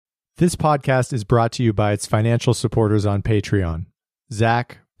This podcast is brought to you by its financial supporters on Patreon: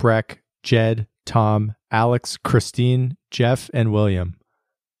 Zach, Breck, Jed, Tom, Alex, Christine, Jeff, and William.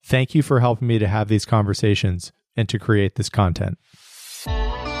 Thank you for helping me to have these conversations and to create this content.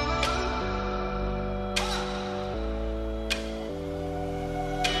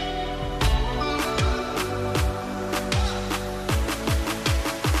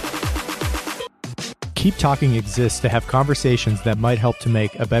 Keep Talking exists to have conversations that might help to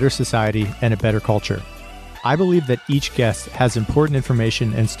make a better society and a better culture. I believe that each guest has important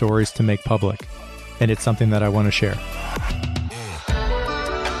information and stories to make public, and it's something that I want to share.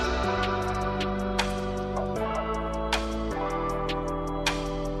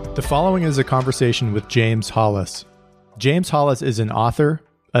 The following is a conversation with James Hollis. James Hollis is an author,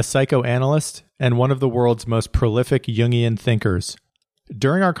 a psychoanalyst, and one of the world's most prolific Jungian thinkers.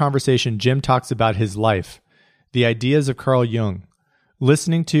 During our conversation, Jim talks about his life, the ideas of Carl Jung,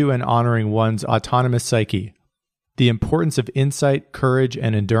 listening to and honoring one's autonomous psyche, the importance of insight, courage,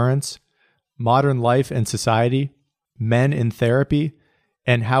 and endurance, modern life and society, men in therapy,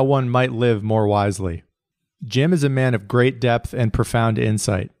 and how one might live more wisely. Jim is a man of great depth and profound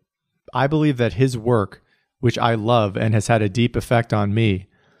insight. I believe that his work, which I love and has had a deep effect on me,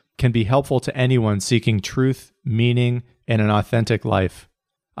 can be helpful to anyone seeking truth, meaning, and an authentic life.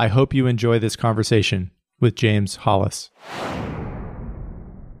 I hope you enjoy this conversation with James Hollis.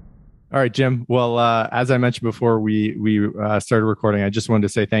 All right, Jim. Well, as I mentioned before we started recording, I just wanted to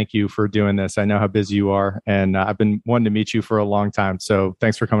say thank you for doing this. I know how busy you are, and I've been wanting to meet you for a long time. So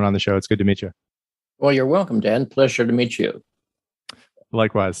thanks for coming on the show. It's good to meet you. Well, you're welcome, Dan. Pleasure to meet you.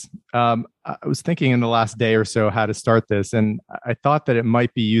 Likewise. I was thinking in the last day or so how to start this, and I thought that it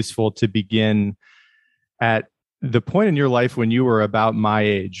might be useful to begin at the point in your life when you were about my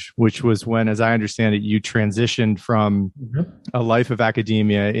age, which was when, as I understand it, you transitioned from a life of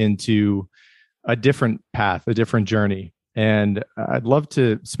academia into a different path, a different journey. And I'd love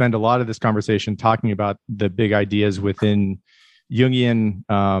to spend a lot of this conversation talking about the big ideas within Jungian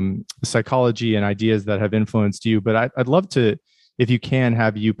psychology and ideas that have influenced you. But I'd love to, if you can,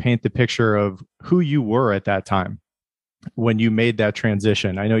 have you paint the picture of who you were at that time when you made that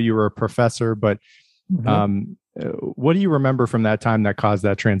transition. I know you were a professor, but what do you remember from that time that caused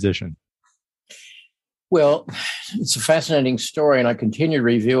that transition? Well, it's a fascinating story, and I continue to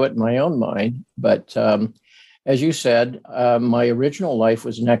review it in my own mind. But as you said, my original life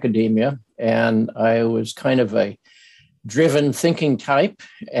was in academia, and I was kind of a driven thinking type.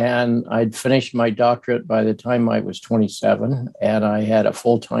 And I'd finished my doctorate by the time I was 27, and I had a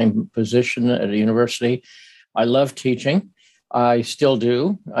full-time position at a university. I love teaching. I still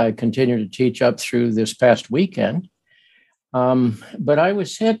do. I continue to teach up through this past weekend. But I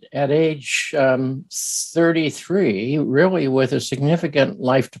was hit at age 33, really with a significant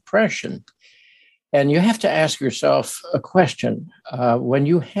life depression. And you have to ask yourself a question. When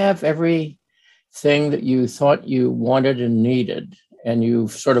you have everything that you thought you wanted and needed, and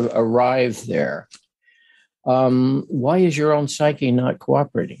you've sort of arrived there, why is your own psyche not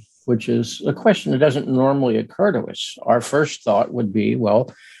cooperating? Which is a question that doesn't normally occur to us. Our first thought would be,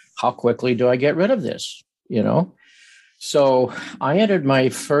 well, how quickly do I get rid of this? So I entered my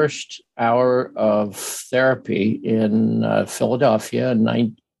first hour of therapy in Philadelphia in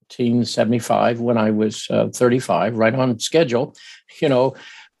 1975 when I was 35, right on schedule.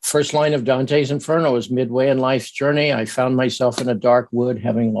 First line of Dante's Inferno is midway in life's journey. I found myself in a dark wood,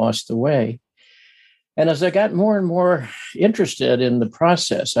 having lost the way. And as I got more and more interested in the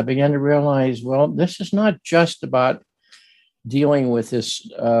process, I began to realize, well, this is not just about dealing with this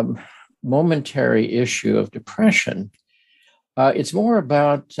momentary issue of depression. It's more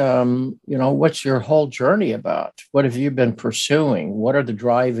about, what's your whole journey about? What have you been pursuing? What are the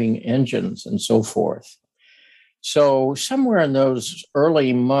driving engines and so forth? So somewhere in those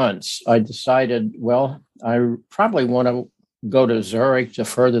early months, I decided, well, I probably want to go to Zurich to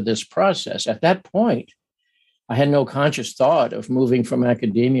further this process. At that point, I had no conscious thought of moving from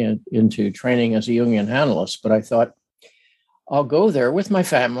academia into training as a Jungian analyst, but I thought I'll go there with my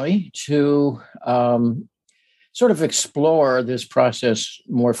family to sort of explore this process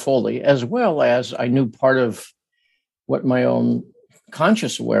more fully, as well as I knew part of what my own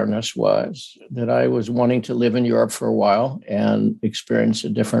conscious awareness was, that I was wanting to live in Europe for a while and experience a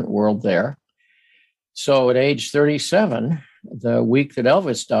different world there. So at age 37, the week that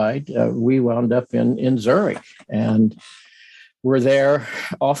Elvis died, we wound up in Zurich, and we're there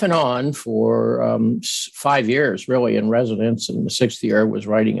off and on for 5 years, really, in residence, and the sixth year was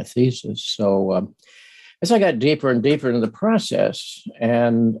writing a thesis. So as I got deeper and deeper into the process,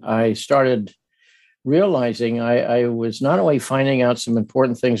 and I started realizing I was not only finding out some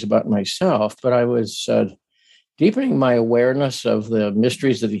important things about myself, but I was deepening my awareness of the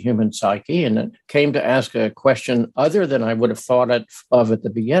mysteries of the human psyche. And it came to ask a question other than I would have thought of at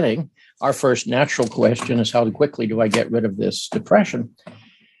the beginning. Our first natural question is, how quickly do I get rid of this depression?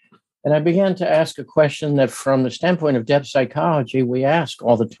 And I began to ask a question that, from the standpoint of depth psychology, we ask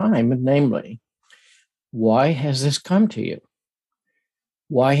all the time, and namely, why has this come to you?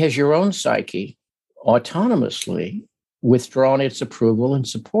 Why has your own psyche autonomously withdrawn its approval and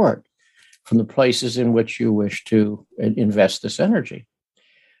support from the places in which you wish to invest this energy?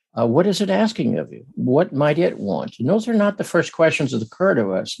 What is it asking of you? What might it want? And those are not the first questions that occur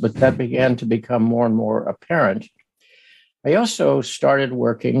to us, but that began to become more and more apparent. I also started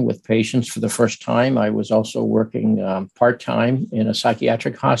working with patients for the first time. I was also working part-time in a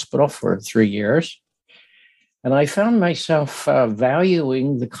psychiatric hospital for 3 years. And I found myself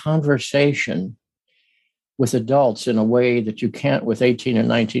valuing the conversation with adults in a way that you can't with 18 and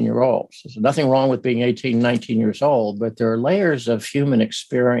 19-year-olds. There's nothing wrong with being 18, 19 years old, but there are layers of human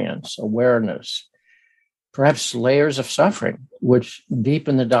experience, awareness, perhaps layers of suffering, which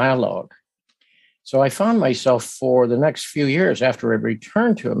deepen the dialogue. So I found myself for the next few years after I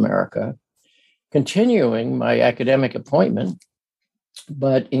returned to America, continuing my academic appointment,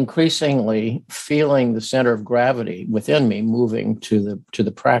 but increasingly feeling the center of gravity within me moving to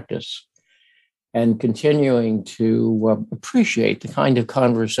the practice, and continuing to appreciate the kind of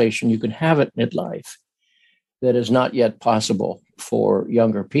conversation you can have at midlife that is not yet possible for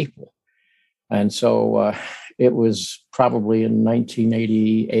younger people. And so it was probably in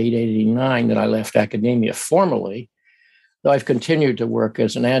 1988, 89 that I left academia formally, though I've continued to work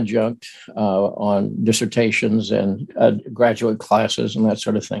as an adjunct on dissertations and graduate classes and that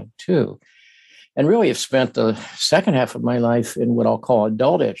sort of thing too. And really have spent the second half of my life in what I'll call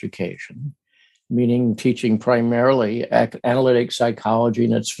adult education, meaning teaching primarily analytic psychology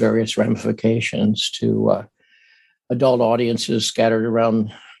and its various ramifications to adult audiences scattered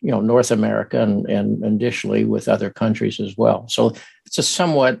around North America and additionally with other countries as well. So it's a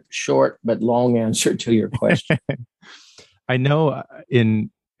somewhat short but long answer to your question. I know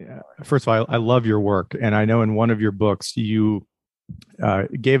first of all, I love your work. And I know in one of your books, you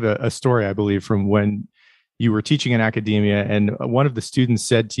gave a story, I believe, from when you were teaching in academia. And one of the students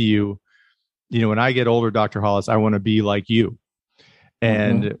said to you, when I get older, Dr. Hollis, I want to be like you.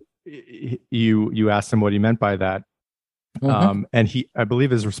 And you asked him what he meant by that. And I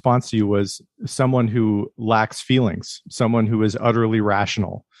believe his response to you was someone who lacks feelings, someone who is utterly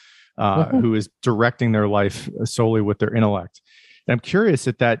rational, who is directing their life solely with their intellect. And I'm curious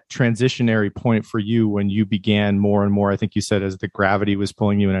at that transitionary point for you when you began more and more, I think you said, as the gravity was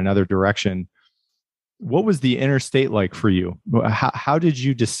pulling you in another direction, what was the inner state like for you? How did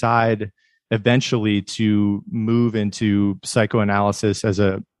you decide eventually to move into psychoanalysis as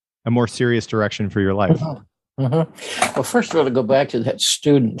a more serious direction for your life? Well, first of all, to go back to that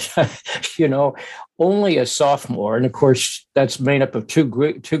student, only a sophomore, and of course, that's made up of two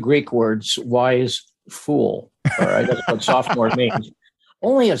Greek words, wise, fool. All right, that's what sophomore means.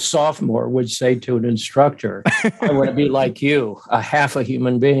 Only a sophomore would say to an instructor, I want to be like you, a half a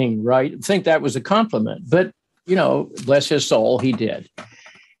human being, right? I think that was a compliment, but, bless his soul, he did.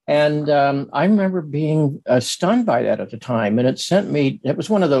 And I remember being stunned by that at the time. And it was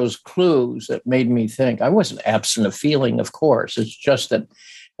one of those clues that made me think. I wasn't absent of feeling, of course. It's just that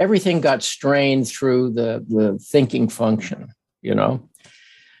everything got strained through the thinking function,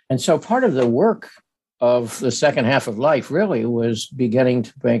 And so part of the work of the second half of life really was beginning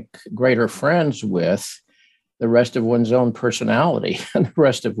to make greater friends with the rest of one's own personality and the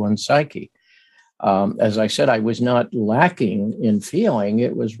rest of one's psyche. As I said, I was not lacking in feeling.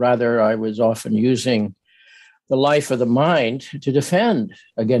 It was rather I was often using the life of the mind to defend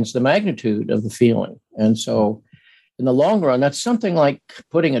against the magnitude of the feeling. And so in the long run, that's something like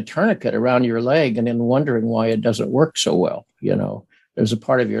putting a tourniquet around your leg and then wondering why it doesn't work so well. There's a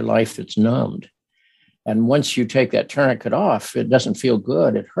part of your life that's numbed. And once you take that tourniquet off, it doesn't feel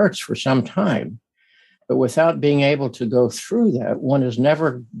good. It hurts for some time. But without being able to go through that, one is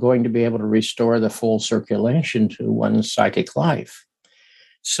never going to be able to restore the full circulation to one's psychic life.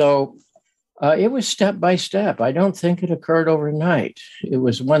 So it was step by step. I don't think it occurred overnight. It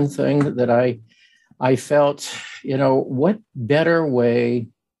was one thing that I felt, what better way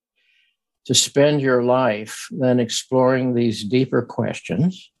to spend your life than exploring these deeper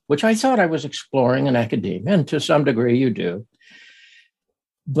questions, which I thought I was exploring in academia, and to some degree you do.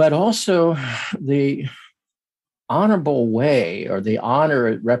 But also the honorable way or the honor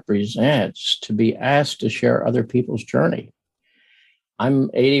it represents to be asked to share other people's journey.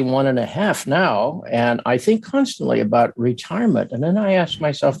 I'm 81 and a half now, and I think constantly about retirement. And then I ask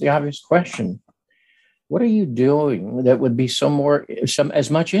myself the obvious question: what are you doing that would be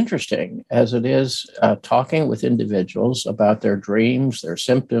as much interesting as it is talking with individuals about their dreams, their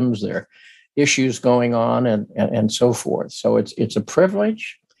symptoms, their issues going on, and so forth? So it's a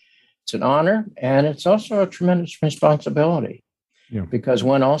privilege, it's an honor, and it's also a tremendous responsibility. Yeah. Because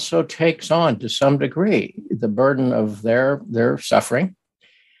one also takes on, to some degree, the burden of their suffering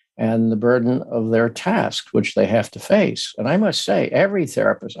and the burden of their task, which they have to face. And I must say, every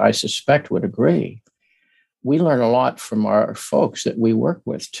therapist, I suspect, would agree. We learn a lot from our folks that we work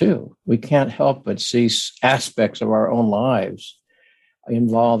with, too. We can't help but see aspects of our own lives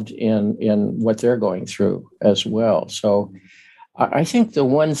involved in what they're going through as well. So I think the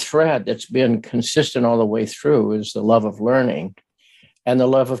one thread that's been consistent all the way through is the love of learning and the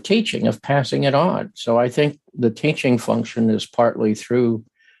love of teaching, of passing it on. So I think the teaching function is partly through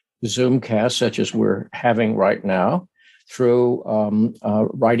Zoomcasts, such as we're having right now, through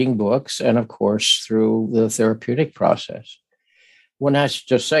writing books, and of course, through the therapeutic process. One has to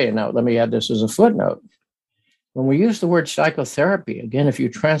just say, now let me add this as a footnote. When we use the word psychotherapy, again, if you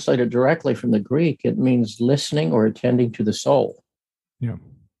translate it directly from the Greek, it means listening or attending to the soul. Yeah.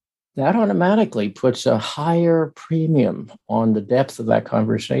 That automatically puts a higher premium on the depth of that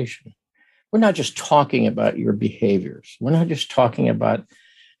conversation. We're not just talking about your behaviors. We're not just talking about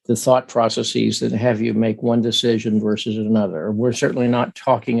the thought processes that have you make one decision versus another. We're certainly not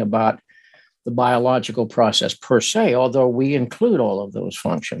talking about the biological process per se, although we include all of those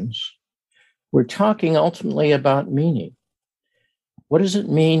functions. We're talking ultimately about meaning. What does it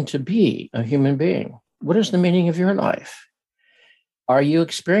mean to be a human being? What is the meaning of your life? Are you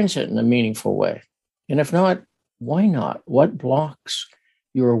experiencing it in a meaningful way? And if not, why not? What blocks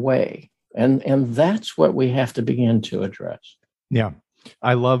your way? And that's what we have to begin to address. Yeah.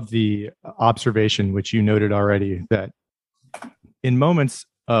 I love the observation, which you noted already, that in moments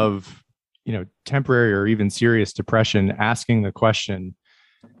of, temporary or even serious depression, asking the question,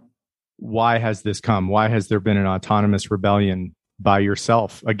 why has this come? Why has there been an autonomous rebellion by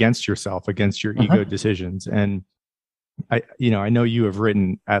yourself, against your ego decisions? And I know you have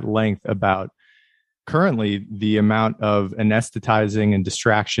written at length about currently the amount of anesthetizing and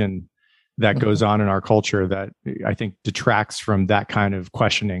distraction that goes on in our culture that I think detracts from that kind of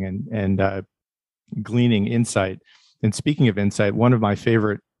questioning and gleaning insight. And speaking of insight, one of my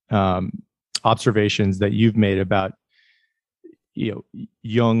favorite observations that you've made about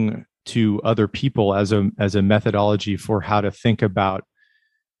Jung to other people as a methodology for how to think about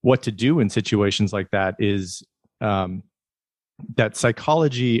what to do in situations like that is that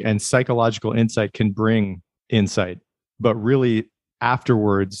psychology and psychological insight can bring insight, but really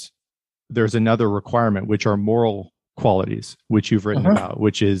afterwards there's another requirement, which are moral qualities, which you've written about,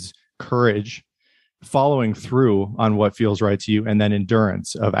 which is courage, following through on what feels right to you, and then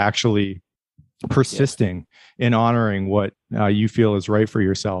endurance of actually persisting in honoring what you feel is right for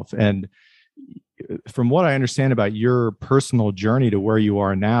yourself. And from what I understand about your personal journey to where you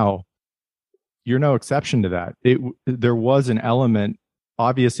are now, you're no exception to that. There was an element,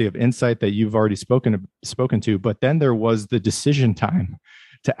 obviously, of insight that you've already spoken to, but then there was the decision time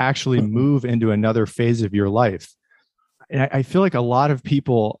to actually move into another phase of your life. And I feel like a lot of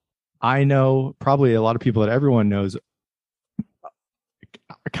people I know, probably a lot of people that everyone knows,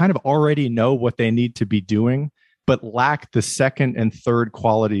 kind of already know what they need to be doing, but lack the second and third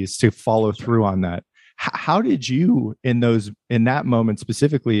qualities to follow through on that. How did you, in that moment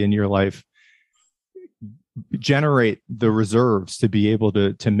specifically in your life, generate the reserves to be able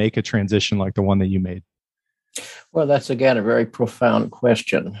to make a transition like the one that you made? Well, that's, again, a very profound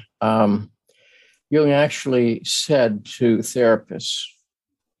question. Jung actually said to therapists,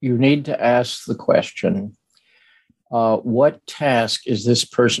 you need to ask the question, what task is this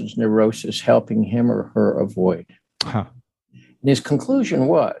person's neurosis helping him or her avoid? And his conclusion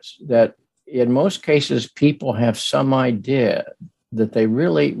was that in most cases, people have some idea that they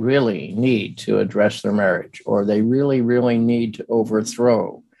really, really need to address their marriage, or they really, really need to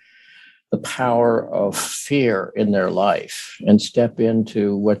overthrow the power of fear in their life and step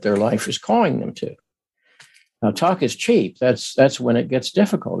into what their life is calling them to. Now, talk is cheap. That's when it gets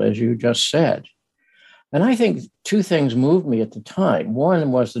difficult, as you just said. And I think two things moved me at the time.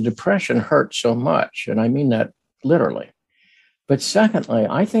 One was the depression hurt so much, and I mean that literally. But secondly,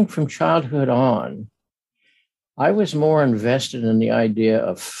 I think from childhood on, I was more invested in the idea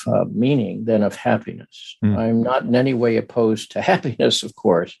of meaning than of happiness. I'm not in any way opposed to happiness, of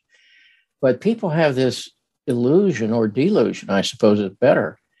course, but people have this illusion or delusion, I suppose is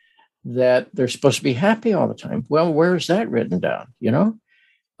better, that they're supposed to be happy all the time. Well, where is that written down?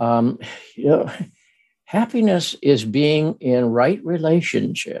 Um, you know, happiness is being in right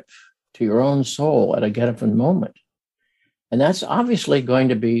relationship to your own soul at a given moment. And that's obviously going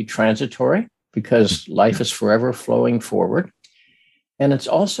to be transitory because life is forever flowing forward. And it's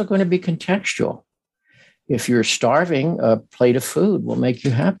also going to be contextual. If you're starving, a plate of food will make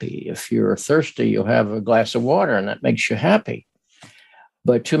you happy. If you're thirsty, you'll have a glass of water and that makes you happy.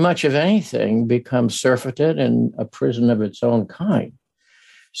 But too much of anything becomes surfeited and a prison of its own kind.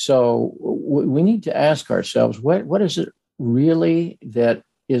 So we need to ask ourselves, what is it really that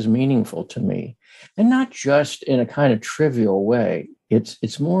is meaningful to me? And not just in a kind of trivial way.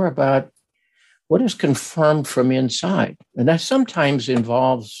 It's more about what is confirmed from inside. And that sometimes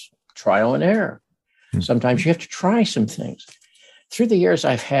involves trial and error. Sometimes you have to try some things. Through the years,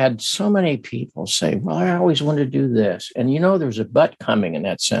 I've had so many people say, well, I always wanted to do this. And there's a but coming in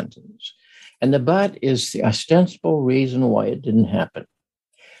that sentence. And the but is the ostensible reason why it didn't happen.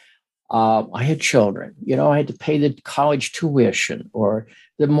 I had children, I had to pay the college tuition or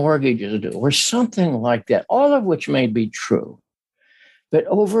the mortgages or something like that, all of which may be true. But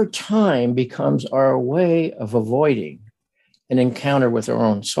over time becomes our way of avoiding an encounter with our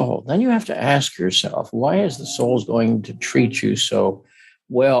own soul. Then you have to ask yourself, why is the soul going to treat you so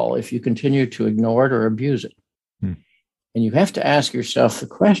well if you continue to ignore it or abuse it? And you have to ask yourself the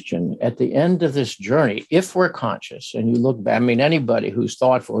question at the end of this journey, if we're conscious and you look back, anybody who's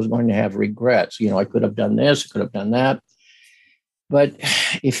thoughtful is going to have regrets. I could have done this, I could have done that. But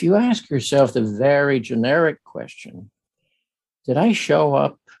if you ask yourself the very generic question, did I show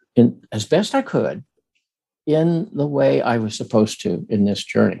up in as best I could in the way I was supposed to in this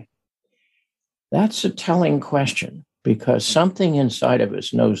journey? That's a telling question because something inside of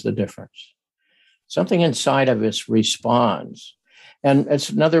us knows the difference. Something inside of us responds. And it's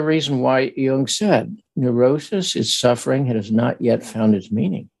another reason why Jung said, neurosis is suffering it has not yet found its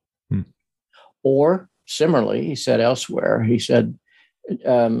meaning. Or similarly, he said elsewhere, he said,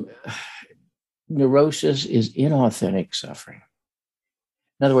 neurosis is inauthentic suffering.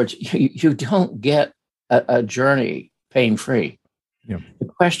 In other words, you don't get a journey pain-free. Yeah. The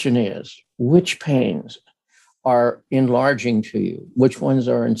question is, which pains are enlarging to you? Which ones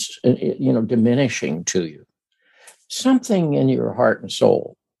are, diminishing to you? Something in your heart and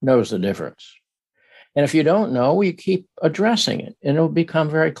soul knows the difference. And if you don't know, you keep addressing it and it'll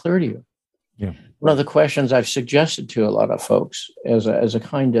become very clear to you. Yeah. One of the questions I've suggested to a lot of folks as a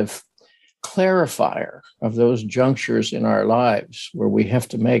kind of clarifier of those junctures in our lives where we have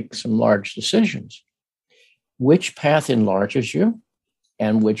to make some large decisions. Which path enlarges you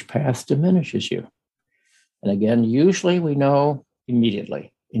and which path diminishes you? And again, usually we know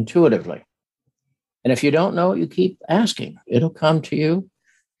immediately, intuitively. And if you don't know, you keep asking. It'll come to you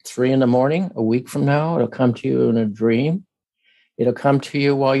 3 a.m, a week from now. It'll come to you in a dream. It'll come to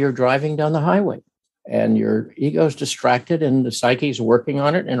you while you're driving down the highway. And your ego's distracted and the psyche's working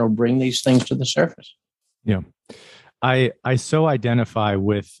on it and it'll bring these things to the surface. Yeah. I so identify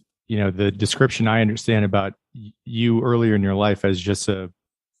with, the description I understand about you earlier in your life as just a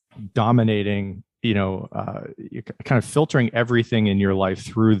dominating, kind of filtering everything in your life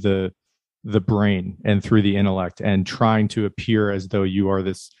through the brain and through the intellect and trying to appear as though you are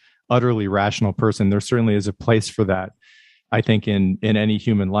this utterly rational person. There certainly is a place for that, I think, in any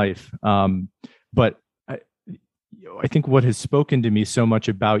human life. But I think what has spoken to me so much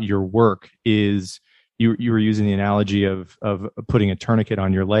about your work is you were using the analogy of putting a tourniquet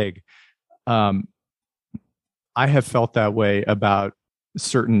on your leg. I have felt that way about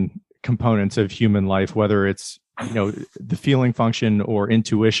certain components of human life, whether it's the feeling function or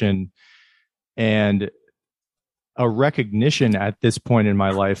intuition, and a recognition at this point in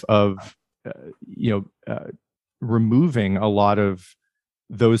my life of removing a lot of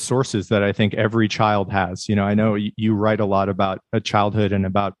those sources that I think every child has. I know you write a lot about a childhood and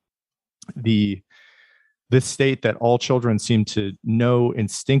about this state that all children seem to know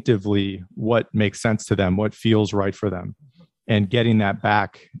instinctively what makes sense to them, what feels right for them. And getting that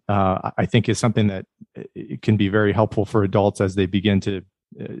back, I think, is something that it can be very helpful for adults as they begin to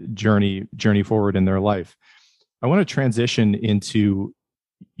journey forward in their life. I want to transition into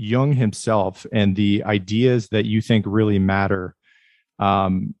Jung himself and the ideas that you think really matter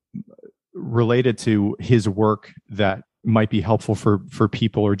related to his work that might be helpful for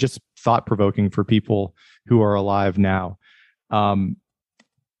people or just thought-provoking for people who are alive now.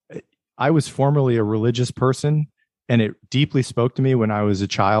 I was formerly a religious person, and it deeply spoke to me when I was a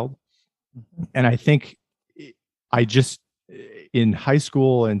child. And I think I just, in high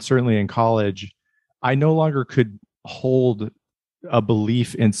school and certainly in college, I no longer could hold a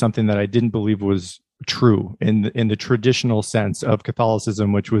belief in something that I didn't believe was true in the traditional sense of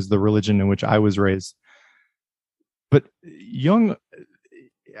Catholicism, which was the religion in which I was raised. But Jung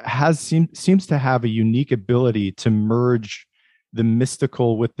seems to have a unique ability to merge the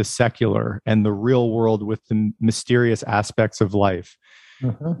mystical with the secular and the real world with the mysterious aspects of life.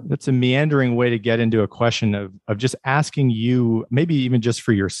 That's a meandering way to get into a question of just asking you, maybe even just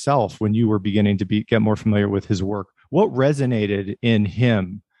for yourself, when you were beginning to get more familiar with his work, what resonated in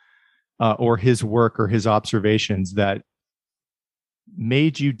him or his work or his observations that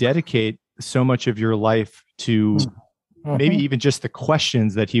made you dedicate so much of your life to maybe even just the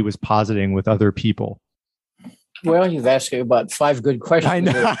questions that he was positing with other people? Well, you've asked me about 5 good questions. I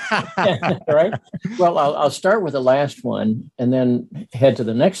know. Right? Well, I'll start with the last one and then head to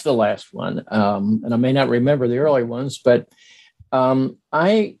the next to the last one. And I may not remember the early ones, but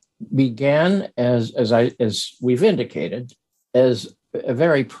I began as we've indicated, as a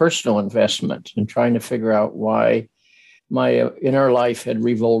very personal investment in trying to figure out why my inner life had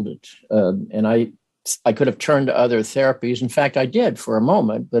revolted. And I could have turned to other therapies. In fact, I did for a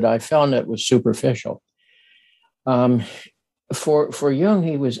moment, but I found it was superficial. For Jung,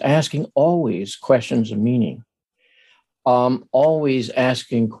 he was asking always questions of meaning, always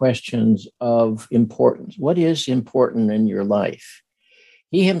asking questions of importance. What is important in your life?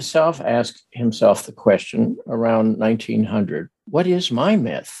 He himself asked himself the question around 1900, what is my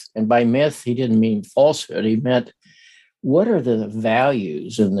myth? And by myth, he didn't mean falsehood. He meant, what are the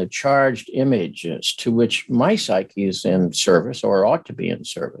values and the charged images to which my psyche is in service or ought to be in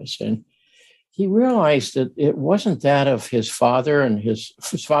service? And he realized that it wasn't that of his father, and his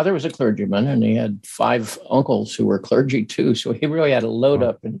father was a clergyman, and he had 5 uncles who were clergy too. So he really had a load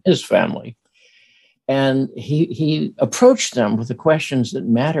up in his family. And he approached them with the questions that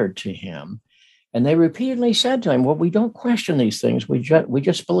mattered to him. And they repeatedly said to him, well, we don't question these things. We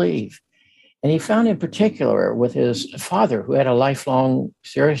just believe. And he found in particular with his father, who had a lifelong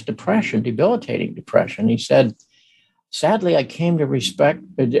serious depression, debilitating depression, he said, sadly, I came to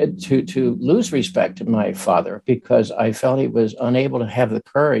lose respect to my father because I felt he was unable to have the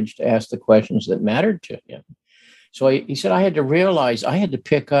courage to ask the questions that mattered to him. So he said, I had to realize I had to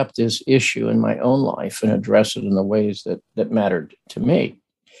pick up this issue in my own life and address it in the ways that mattered to me.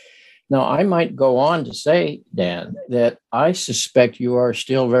 Now, I might go on to say, Dan, that I suspect you are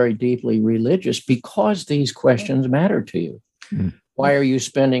still very deeply religious because these questions matter to you. Why are you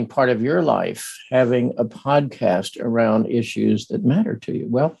spending part of your life having a podcast around issues that matter to you?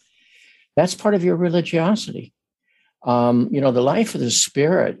 Well, that's part of your religiosity. The life of the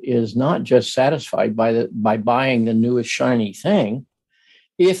spirit is not just satisfied by buying the newest shiny thing.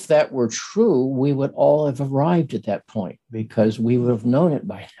 If that were true, we would all have arrived at that point because we would have known it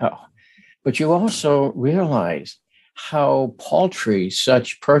by now. But you also realize how paltry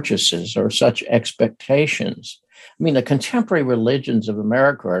such purchases or such expectations. I mean, the contemporary religions of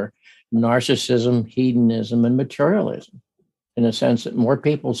America are narcissism, hedonism, and materialism, in a sense that more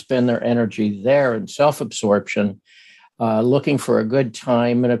people spend their energy there in self-absorption, looking for a good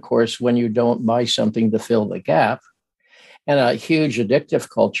time. And of course, when you don't buy something to fill the gap, and a huge addictive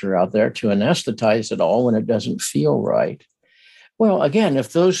culture out there to anesthetize it all when it doesn't feel right. Well, again,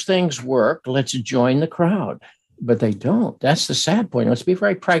 if those things work, let's join the crowd. But they don't. That's the sad point. Let's be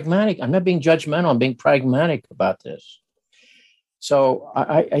very pragmatic. I'm not being judgmental. I'm being pragmatic about this. So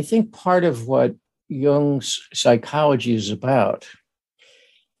I think part of what Jung's psychology is about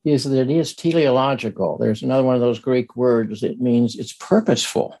is that it is teleological. There's another one of those Greek words that means it's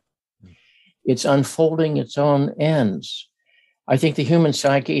purposeful. It's unfolding its own ends. I think the human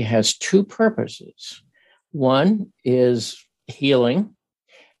psyche has 2 purposes. One is healing,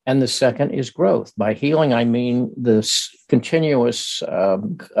 and the second is growth. By healing, I mean this continuous sort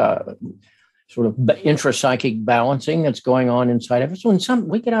of intrapsychic balancing that's going on inside of us. When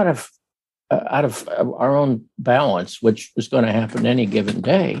we get out of our own balance, which is going to happen any given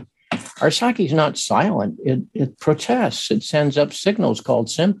day, our psyche is not silent. It protests. It sends up signals called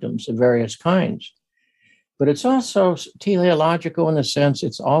symptoms of various kinds. But it's also teleological in the sense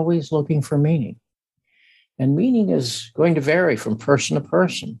it's always looking for meaning. And meaning is going to vary from person to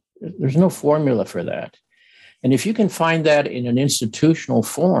person. There's no formula for that. And if you can find that in an institutional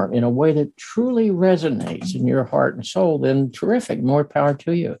form, in a way that truly resonates in your heart and soul, then terrific, more power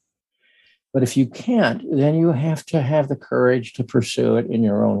to you. But if you can't, then you have to have the courage to pursue it in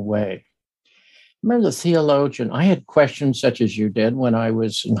your own way. Remember the theologian, I had questions such as you did when I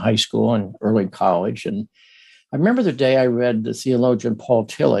was in high school and early college. And I remember the day I read the theologian Paul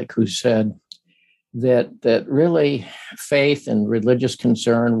Tillich, who said that really faith and religious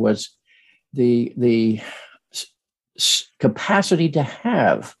concern was the capacity to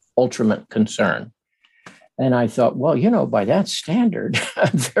have ultimate concern. And I thought, well, by that standard,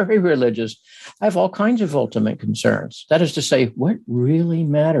 I'm very religious. I have all kinds of ultimate concerns. That is to say, what really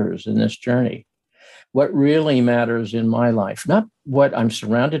matters in this journey? What really matters in my life? Not what I'm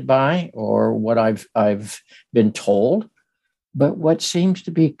surrounded by or what I've been told, but what seems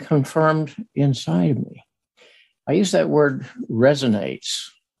to be confirmed inside of me. I use that word resonates,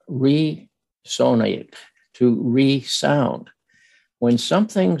 resonate, to resound. When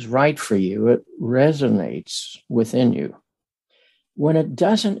something's right for you, it resonates within you. When it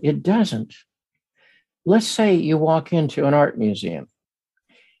doesn't, it doesn't. Let's say you walk into an art museum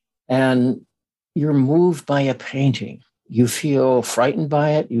and you're moved by a painting. You feel frightened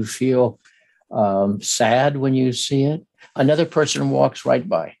by it. You feel sad when you see it. Another person walks right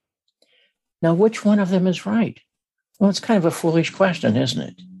by. Now, which one of them is right? Well, it's kind of a foolish question, isn't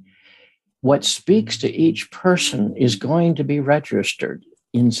it? What speaks to each person is going to be registered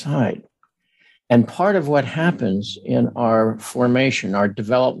inside. And part of what happens in our formation, our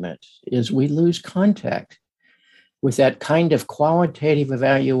development, is we lose contact with that kind of qualitative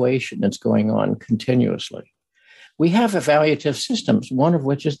evaluation that's going on continuously. We have evaluative systems, one of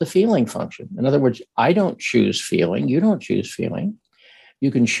which is the feeling function. In other words, I don't choose feeling, you don't choose feeling.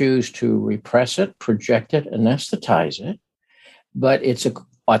 You can choose to repress it, project it, anesthetize it, but it's an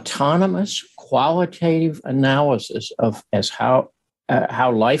autonomous, qualitative analysis of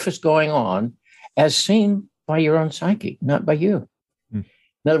how life is going on, as seen by your own psyche, not by you.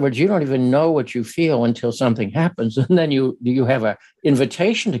 In other words, you don't even know what you feel until something happens, and then you have an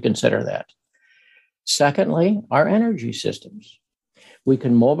invitation to consider that. Secondly, our energy systems. We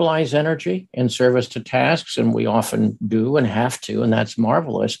can mobilize energy in service to tasks, and we often do and have to, and that's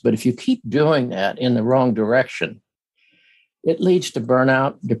marvelous. But if you keep doing that in the wrong direction, it leads to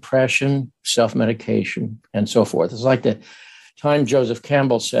burnout, depression, self-medication, and so forth. It's like the time Joseph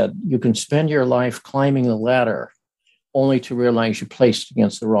Campbell said, you can spend your life climbing the ladder only to realize you placed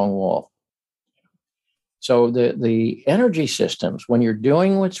against the wrong wall. So the energy systems, when you're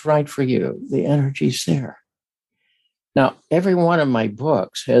doing what's right for you, the energy's there. Now, every one of my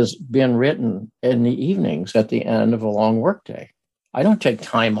books has been written in the evenings at the end of a long workday. I don't take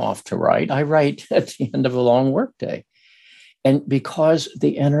time off to write. I write at the end of a long workday. And because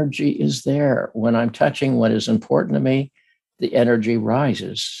the energy is there, when I'm touching what is important to me, the energy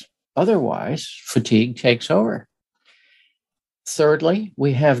rises. Otherwise, fatigue takes over. Thirdly,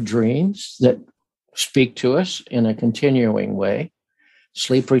 we have dreams that speak to us in a continuing way.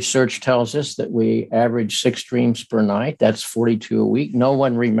 Sleep research tells us that we average 6 dreams per night. That's 42 a week. No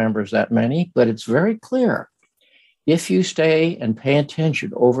one remembers that many, but it's very clear. If you stay and pay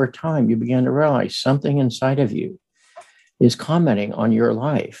attention over time, you begin to realize something inside of you is commenting on your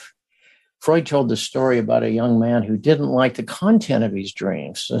life. Freud told the story about a young man who didn't like the content of his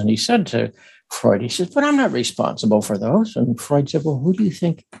dreams. And he said to Freud, he said, but I'm not responsible for those. And Freud said, well, who do you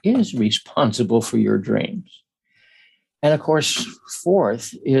think is responsible for your dreams? And of course,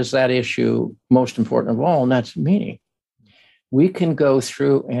 fourth is that issue most important of all, and that's meaning. We can go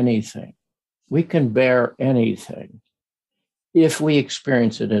through anything. We can bear anything if we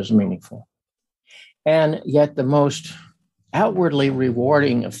experience it as meaningful. And yet the most outwardly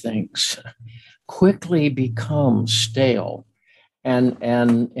rewarding of things quickly becomes stale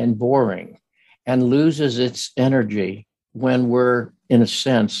and boring and loses its energy when we're, in a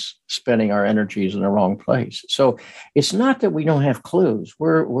sense, spending our energies in the wrong place. So it's not that we don't have clues.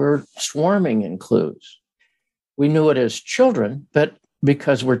 We're swarming in clues. We knew it as children, but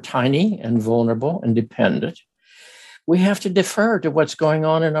because we're tiny and vulnerable and dependent, we have to defer to what's going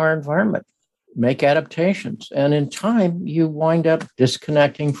on in our environment, make adaptations. And in time, you wind up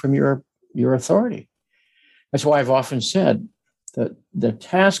disconnecting from your authority. That's why I've often said that the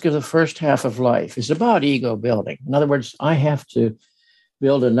task of the first half of life is about ego building. In other words, I have to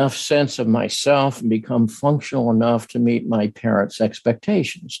build enough sense of myself and become functional enough to meet my parents'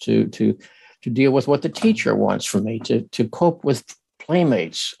 expectations, to deal with what the teacher wants from me, to cope with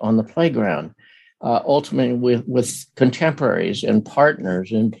playmates on the playground, ultimately with contemporaries and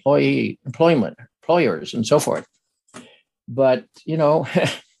partners, employers, and so forth. But, in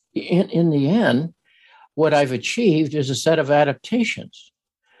the end, what I've achieved is a set of adaptations.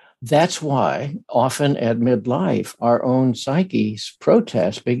 That's why often at midlife, our own psyche's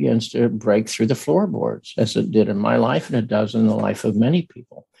protest begins to break through the floorboards, as it did in my life, and it does in the life of many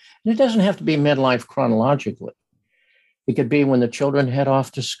people. And it doesn't have to be midlife chronologically. It could be when the children head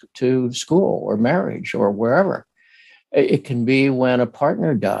off to school or marriage or wherever. It can be when a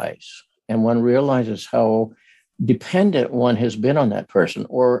partner dies and one realizes how dependent one has been on that person,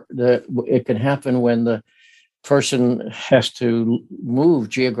 or it can happen when the person has to move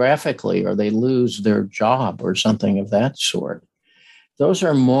geographically or they lose their job or something of that sort. Those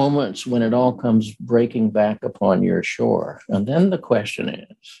are moments when it all comes breaking back upon your shore. And then the question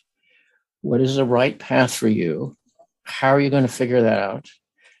is, what is the right path for you? How are you going to figure that out?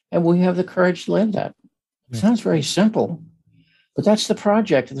 And will you have the courage to live that? It sounds very simple, but that's the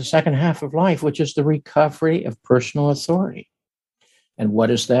project of the second half of life, which is the recovery of personal authority. And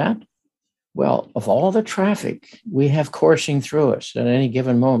what is that? Well, of all the traffic we have coursing through us at any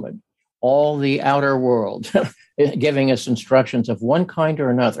given moment, all the outer world giving us instructions of one kind or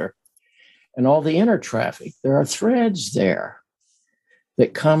another, and all the inner traffic, there are threads there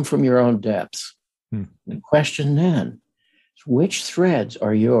that come from your own depths. The question then is, which threads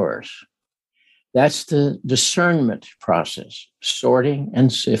are yours? That's the discernment process, sorting and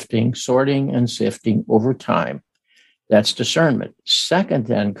sifting over time. That's discernment. Second,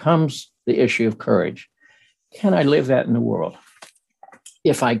 then, comes the issue of courage. Can I live that in the world?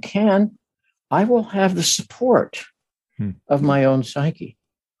 If I can, I will have the support of my own psyche.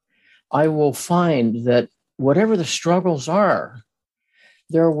 I will find that whatever the struggles are,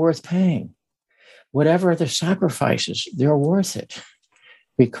 they're worth paying. Whatever the sacrifices, they're worth it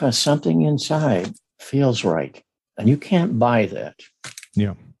because something inside feels right. And you can't buy that.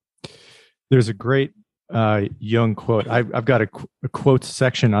 Yeah. There's a great Jung quote. I've got a quotes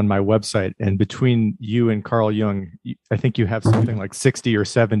section on my website, and between you and Carl Jung, I think you have something like 60 or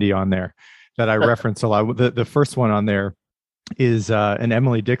 70 on there that I reference a lot. The first one on there is an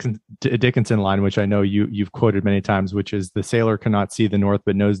Emily Dickinson line, which I know you've quoted many times, which is, "The sailor cannot see the north,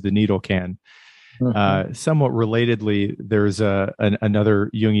 but knows the needle can." Somewhat relatedly, there's another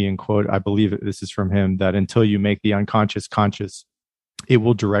Jungian quote, I believe this is from him, that until you make the unconscious conscious, it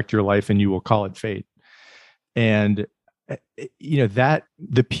will direct your life and you will call it fate. And, that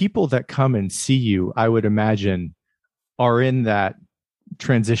the people that come and see you, I would imagine, are in that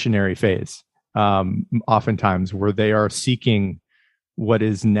transitionary phase, oftentimes, where they are seeking what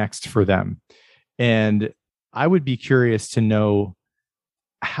is next for them. And I would be curious to know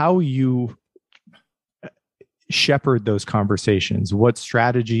how you shepherd those conversations. What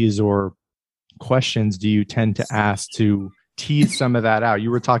strategies or questions do you tend to ask to tease some of that out?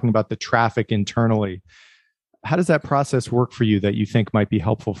 You were talking about the traffic internally. How does that process work for you that you think might be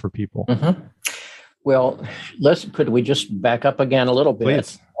helpful for people? Well, could we just back up again a little bit?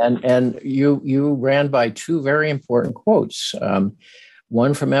 Please. And you ran by two very important quotes.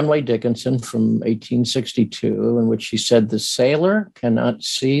 One from Emily Dickinson from 1862, in which she said, "The sailor cannot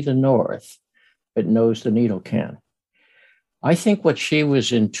see the north, but knows the needle can." I think what she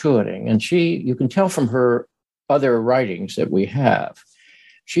was intuiting, and you can tell from her other writings that we have,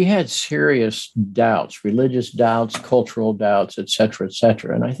 she had serious doubts, religious doubts, cultural doubts, et cetera, et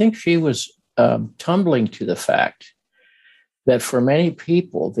cetera. And I think she was tumbling to the fact that for many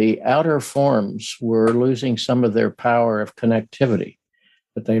people, the outer forms were losing some of their power of connectivity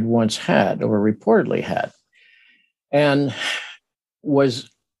that they'd once had or reportedly had, and was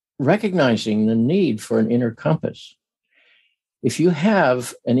recognizing the need for an inner compass. If you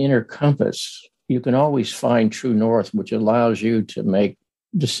have an inner compass, you can always find true north, which allows you to make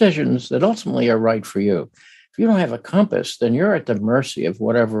decisions that ultimately are right for you. If you don't have a compass, then you're at the mercy of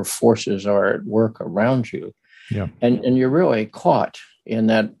whatever forces are at work around you. Yeah. And you're really caught in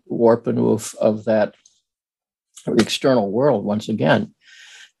that warp and woof of that external world once again.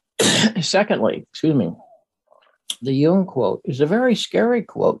 Secondly, the Jung quote is a very scary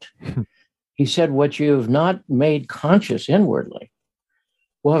quote. He said, "What you've not made conscious inwardly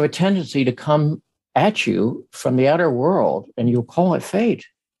will have a tendency to come at you from the outer world, and you'll call it fate.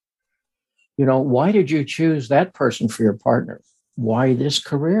 Why did you choose that person for your partner? Why this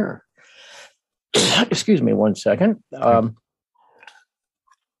career?" Excuse me one second.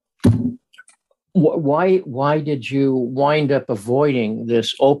 Why did you wind up avoiding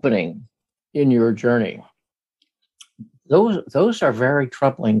this opening in your journey? Those are very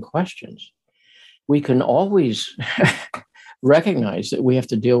troubling questions. We can always recognize that we have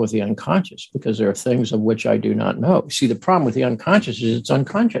to deal with the unconscious because there are things of which I do not know. See, the problem with the unconscious is it's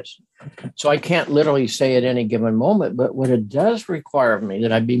unconscious. So I can't literally say at any given moment, but what it does require of me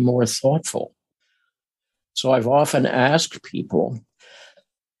that I be more thoughtful. So I've often asked people,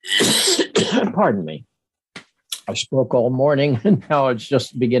 pardon me, I spoke all morning and now it's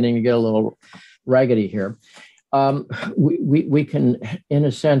just beginning to get a little raggedy here. We can, in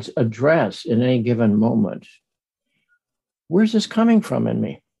a sense, address in any given moment, where's this coming from in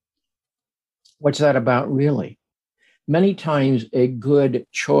me? What's that about really? Many times a good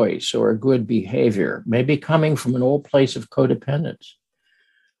choice or a good behavior may be coming from an old place of codependence,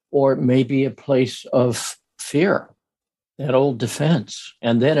 or maybe a place of fear, that old defense.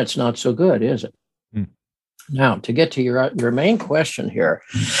 And then it's not so good, is it? Mm. Now, to get to your main question here,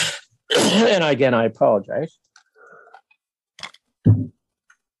 and again, I apologize.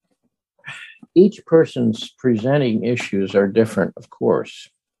 Each person's presenting issues are different, of course.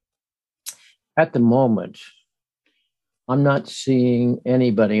 At the moment, I'm not seeing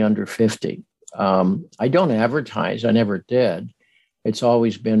anybody under 50. I don't advertise. I never did. It's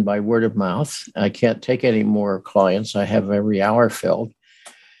always been by word of mouth. I can't take any more clients. I have every hour filled.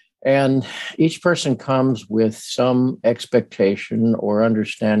 And each person comes with some expectation or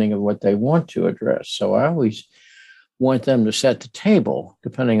understanding of what they want to address. So I always want them to set the table,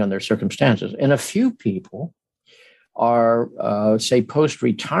 depending on their circumstances. And a few people are, say,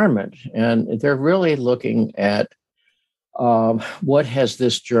 post-retirement, and they're really looking at what has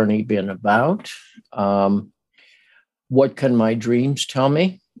this journey been about? What can my dreams tell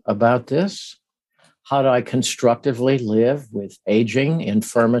me about this? How do I constructively live with aging,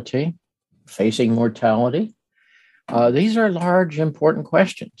 infirmity, facing mortality? These are large, important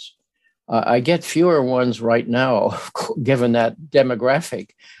questions. I get fewer ones right now, given that demographic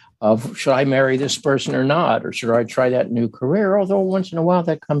of should I marry this person or not, or should I try that new career? Although once in a while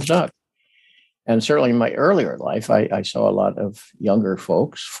that comes up. And certainly in my earlier life, I saw a lot of younger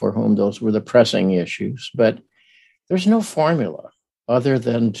folks for whom those were the pressing issues. But there's no formula other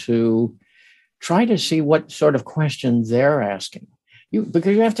than to try to see what sort of question they're asking.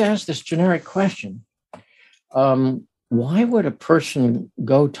 Because you have to ask this generic question. Why would a person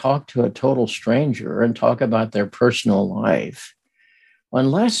go talk to a total stranger and talk about their personal life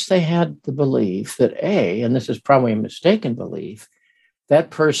unless they had the belief that, A, and this is probably a mistaken belief, that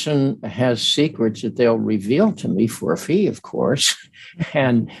person has secrets that they'll reveal to me for a fee, of course,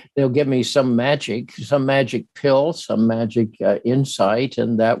 and they'll give me some magic pill, some magic insight,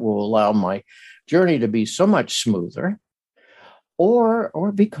 and that will allow my journey to be so much smoother. Or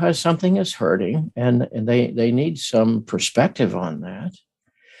because something is hurting and they need some perspective on that.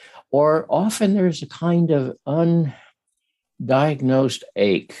 Or often there's a kind of undiagnosed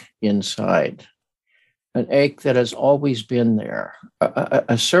ache inside, an ache that has always been there,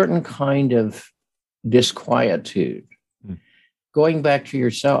 a certain kind of disquietude. Going back to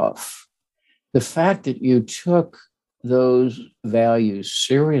yourself, the fact that you took those values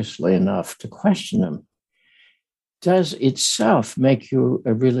seriously enough to question them does itself make you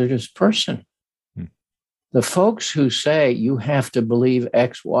a religious person. The folks who say you have to believe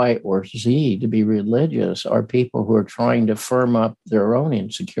X, Y, or Z to be religious are people who are trying to firm up their own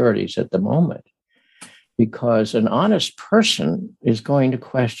insecurities at the moment. Because an honest person is going to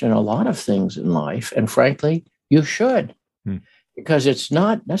question a lot of things in life. And frankly, you should. Because it's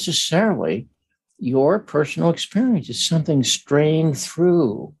not necessarily your personal experience. It's something strained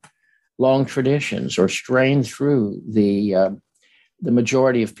through long traditions or strained through the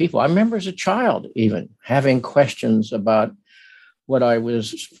majority of people. I remember as a child even having questions about what I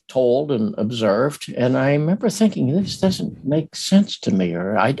was told and observed. And I remember thinking, this doesn't make sense to me,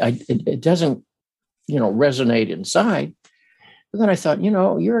 or it doesn't, resonate inside. But then I thought,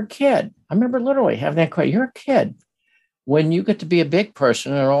 you're a kid. I remember literally having that question. You're a kid. When you get to be a big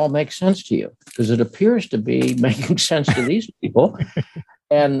person, it all makes sense to you because it appears to be making sense to these people.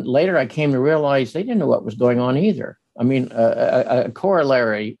 And later I came to realize they didn't know what was going on either. I mean, a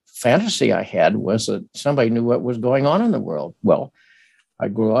corollary fantasy I had was that somebody knew what was going on in the world. Well, I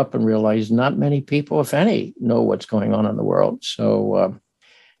grew up and realized not many people, if any, know what's going on in the world. So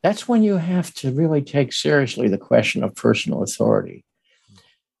that's when you have to really take seriously the question of personal authority.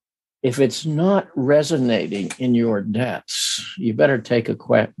 If it's not resonating in your depths, you better take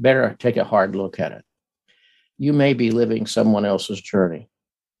a hard look at it. You may be living someone else's journey.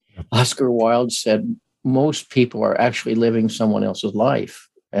 Oscar Wilde said, most people are actually living someone else's life.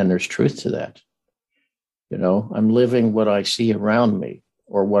 And there's truth to that. I'm living what I see around me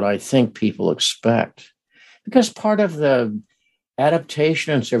or what I think people expect. Because part of the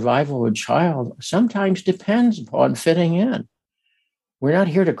adaptation and survival of a child sometimes depends upon fitting in. We're not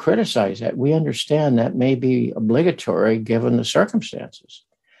here to criticize that. We understand that may be obligatory given the circumstances.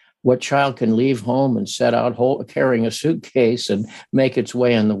 What child can leave home and set out carrying a suitcase and make its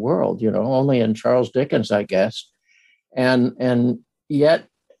way in the world? Only in Charles Dickens, I guess. And yet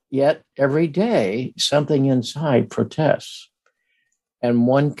every day something inside protests, and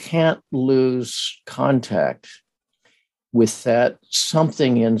one can't lose contact with that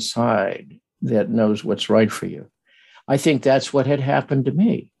something inside that knows what's right for you. I think that's what had happened to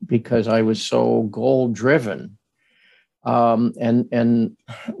me because I was so goal-driven. And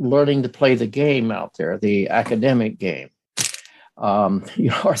learning to play the game out there, the academic game.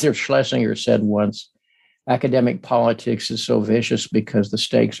 Arthur Schlesinger said once, academic politics is so vicious because the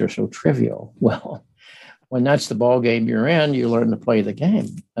stakes are so trivial. Well, when that's the ball game you're in, you learn to play the game.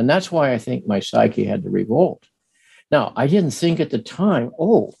 And that's why I think my psyche had to revolt. Now, I didn't think at the time,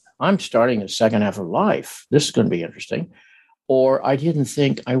 oh, I'm starting a second half of life. This is going to be interesting. Or I didn't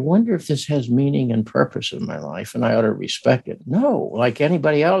think, I wonder if this has meaning and purpose in my life and I ought to respect it. No, like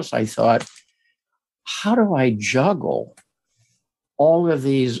anybody else, I thought, how do I juggle all of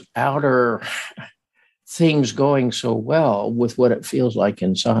these outer things going so well with what it feels like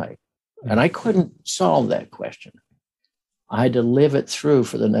inside? And I couldn't solve that question. I had to live it through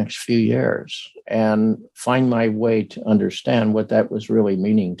for the next few years and find my way to understand what that was really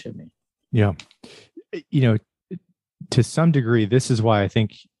meaning to me. Yeah. To some degree, this is why I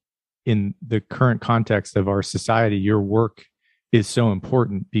think in the current context of our society, your work is so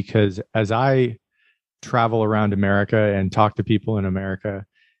important, because as I travel around America and talk to people in America,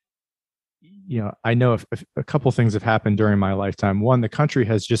 I know a couple of things have happened during my lifetime. One, the country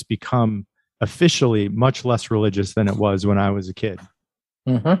has just become officially much less religious than it was when I was a kid.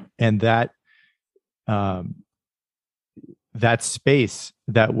 Mm-hmm. And that space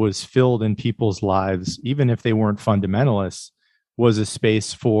that was filled in people's lives, even if they weren't fundamentalists, was a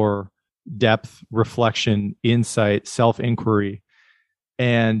space for depth, reflection, insight, self-inquiry.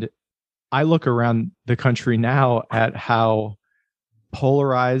 And I look around the country now at how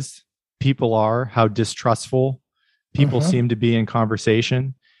polarized people are, how distrustful people seem to be in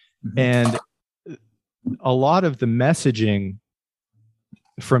conversation. And a lot of the messaging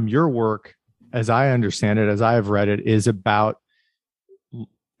from your work, as I understand it, as I have read it, is about,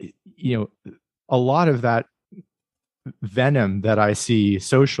 a lot of that venom that I see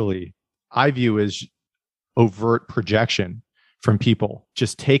socially, I view as overt projection from people,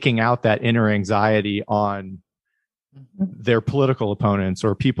 just taking out that inner anxiety on their political opponents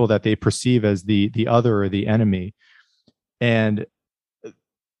or people that they perceive as the other or the enemy. And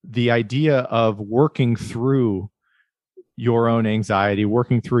the idea of working through your own anxiety,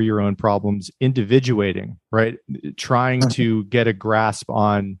 working through your own problems, individuating, right? Trying to get a grasp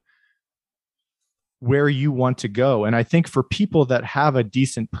on where you want to go. And I think for people that have a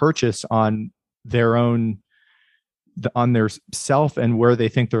decent purchase on their own, on their self and where they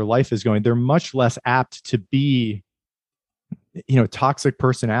think their life is going, they're much less apt to be, toxic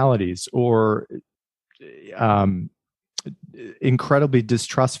personalities or incredibly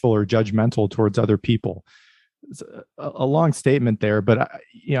distrustful or judgmental towards other people. It's a long statement there, but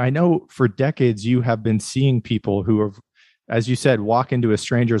I know for decades you have been seeing people who have, as you said, walk into a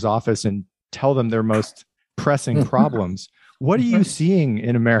stranger's office and tell them their most pressing problems. What are you seeing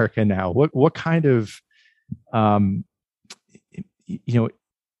in America now? What kind of,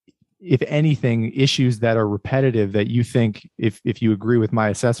 if anything, issues that are repetitive that you think, if you agree with my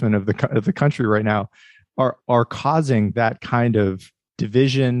assessment of the country right now, are causing that kind of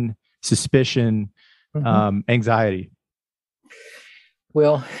division, suspicion, anxiety?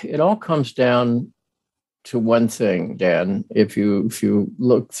 Well, it all comes down to one thing, Dan, if you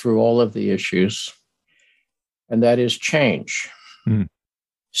look through all of the issues, and that is change,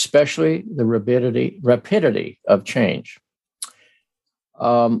 especially the rapidity of change.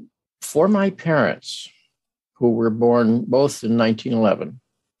 For my parents, who were born both in 1911,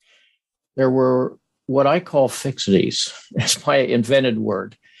 there were what I call fixities. That's my invented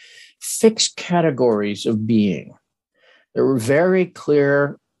word. Fixed categories of being. There were very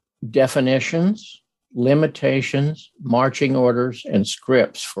clear definitions, limitations, marching orders, and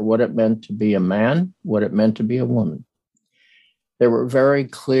scripts for what it meant to be a man, what it meant to be a woman. There were very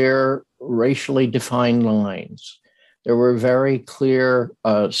clear racially defined lines. There were very clear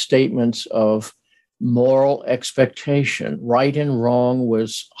statements of moral expectation. Right and wrong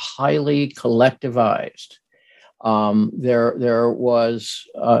was highly collectivized. There was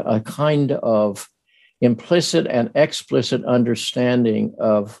a kind of implicit and explicit understanding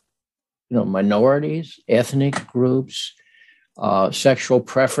of minorities, ethnic groups, sexual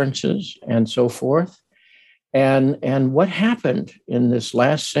preferences, and so forth. And what happened in this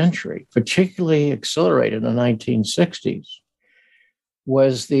last century, particularly accelerated in the 1960s,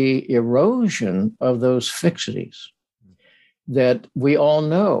 was the erosion of those fixities that we all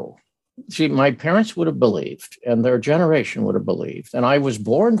know. See, my parents would have believed, and their generation would have believed, and I was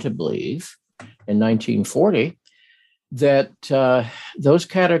born to believe in 1940, that those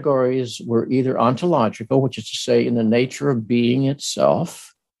categories were either ontological, which is to say in the nature of being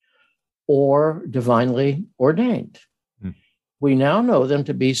itself, or divinely ordained. We now know them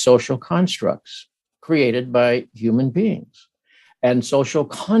to be social constructs created by human beings. And social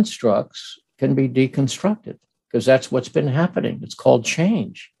constructs can be deconstructed because that's what's been happening. It's called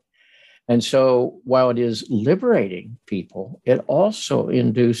change. And so while it is liberating people, it also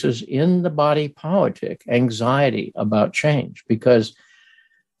induces in the body politic anxiety about change, because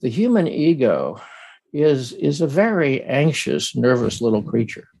the human ego is a very anxious, nervous little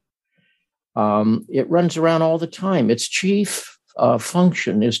creature. It runs around all the time. Its chief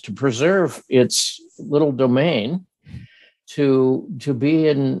function is to preserve its little domain, to be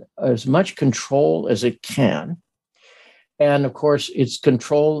in as much control as it can. And of course, its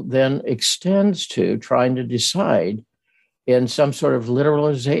control then extends to trying to decide in some sort of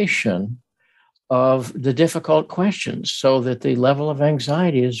literalization of the difficult questions so that the level of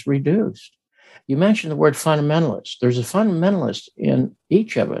anxiety is reduced. You mentioned the word fundamentalist. There's a fundamentalist in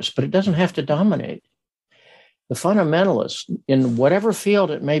each of us, but it doesn't have to dominate. The fundamentalist, in whatever field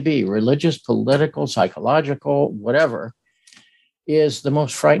it may be, religious, political, psychological, whatever, is the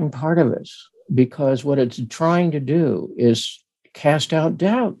most frightened part of us, because what it's trying to do is cast out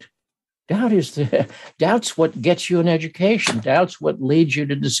doubt. Doubt's what gets you an education. Doubt's what leads you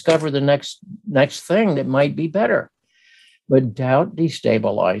to discover the next thing that might be better. But doubt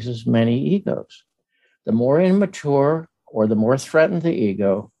destabilizes many egos. The more immature or the more threatened the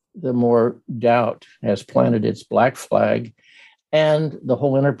ego, the more doubt has planted its black flag, and the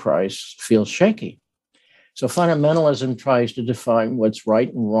whole enterprise feels shaky. So fundamentalism tries to define what's right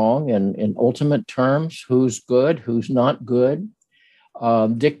and wrong, and in ultimate terms, who's good, who's not good,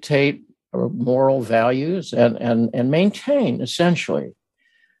 dictate moral values, and maintain essentially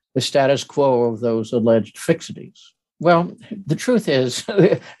the status quo of those alleged fixities. Well, the truth is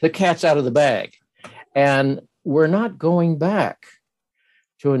the cat's out of the bag, and we're not going back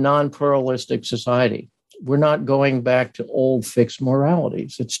to a non-pluralistic society. We're not going back to old fixed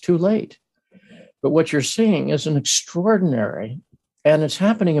moralities. It's too late. But what you're seeing is an extraordinary, and it's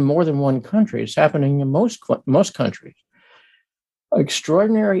happening in more than one country. It's happening in most countries.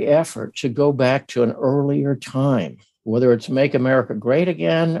 Extraordinary effort to go back to an earlier time, whether it's make America great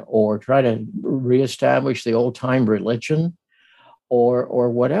again or try to reestablish the old time religion or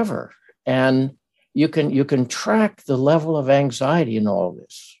whatever. And you can track the level of anxiety in all of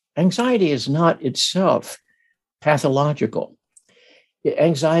this. Anxiety is not itself pathological.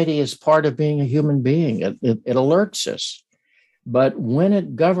 Anxiety is part of being a human being. It alerts us. But when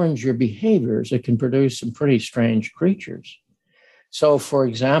it governs your behaviors, it can produce some pretty strange creatures. So, for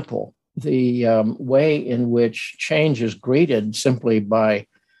example, the way in which change is greeted simply by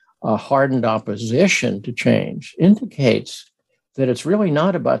a hardened opposition to change indicates that it's really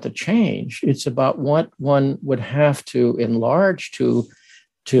not about the change. It's about what one would have to enlarge to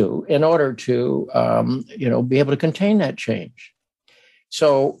in order to be able to contain that change.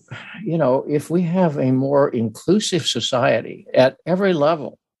 So, if we have a more inclusive society at every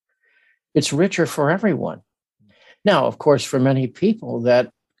level, it's richer for everyone. Now, of course, for many people,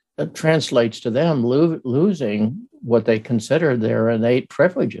 that translates to them losing what they consider their innate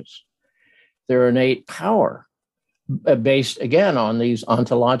privileges, their innate power, based, again, on these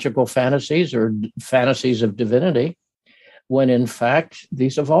ontological fantasies or fantasies of divinity, when in fact,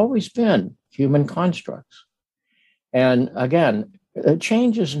 these have always been human constructs. And again,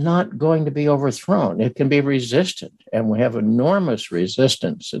 change is not going to be overthrown. It can be resisted, and we have enormous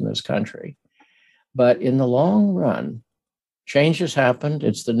resistance in this country. But in the long run, change has happened.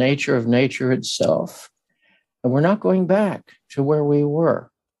 It's the nature of nature itself. And we're not going back to where we were,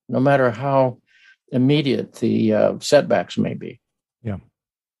 no matter how immediate the setbacks may be. Yeah.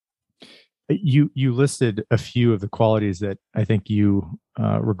 You listed a few of the qualities that I think you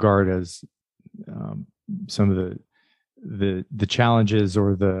regard as some of the challenges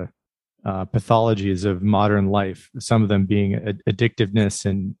or the pathologies of modern life, some of them being addictiveness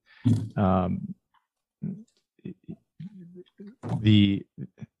and the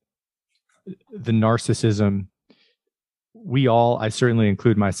narcissism. We all, I certainly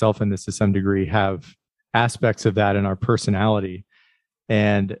include myself in this to some degree, have aspects of that in our personality.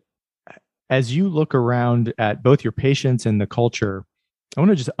 And as you look around at both your patients and the culture, I want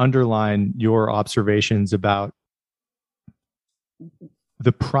to just underline your observations about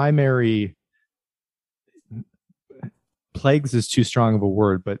the primary plagues is too strong of a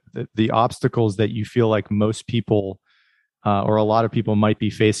word, but the obstacles that you feel like most people or a lot of people might be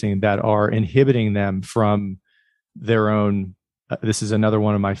facing that are inhibiting them from their own. This is another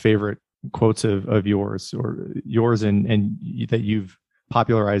one of my favorite quotes of yours, and that you've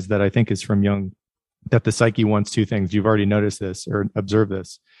popularized, that I think is from Jung, that the psyche wants two things. You've already noticed this or observed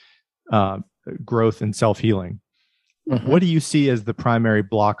this: growth and self-healing. Mm-hmm. What do you see as the primary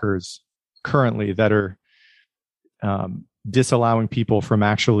blockers currently that are disallowing people from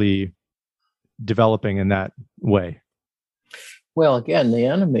actually developing in that way? Well, again, the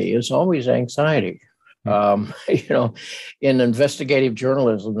enemy is always anxiety. You know, in investigative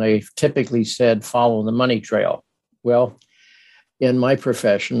journalism, they typically said follow the money trail. Well, in my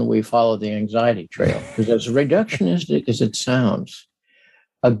profession, we follow the anxiety trail because as reductionistic as it sounds,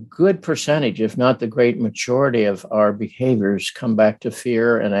 a good percentage, if not the great majority of our behaviors come back to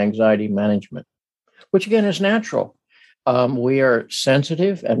fear and anxiety management, which again is natural. We are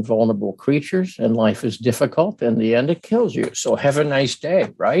sensitive and vulnerable creatures, and life is difficult. In the end, it kills you. So have a nice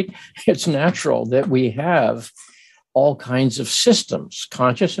day, right? It's natural that we have all kinds of systems,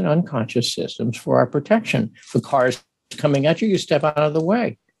 conscious and unconscious systems for our protection. If a car is coming at you, you step out of the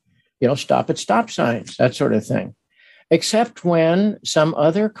way, stop at stop signs, that sort of thing. Except when some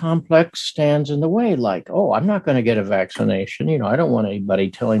other complex stands in the way, like, oh, I'm not going to get a vaccination. I don't want anybody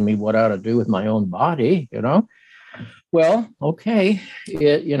telling me what I ought to do with my own body. Well, okay.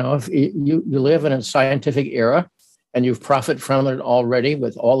 If you live in a scientific era and you've profited from it already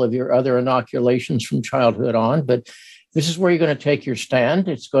with all of your other inoculations from childhood on, but this is where you're going to take your stand.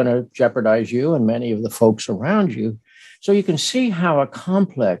 It's going to jeopardize you and many of the folks around you. So you can see how a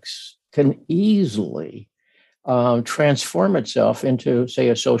complex can easily transform itself into, say,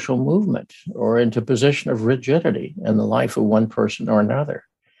 a social movement or into a position of rigidity in the life of one person or another.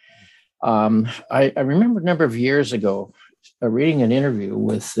 I remember a number of years ago reading an interview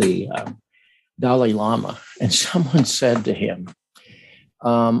with the Dalai Lama, and someone said to him,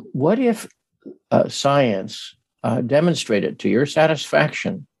 what if science demonstrated to your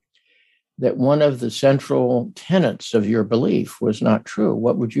satisfaction that one of the central tenets of your belief was not true?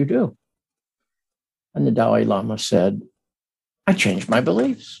 What would you do? And the Dalai Lama said, I changed my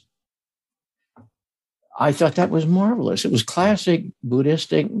beliefs. I thought that was marvelous. It was classic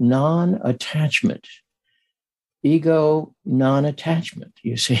Buddhistic non-attachment, ego non-attachment.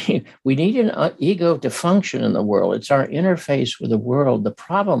 You see, we need an ego to function in the world. It's our interface with the world. The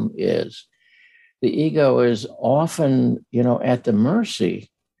problem is the ego is often, at the mercy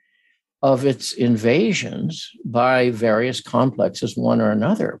of its invasions by various complexes, one or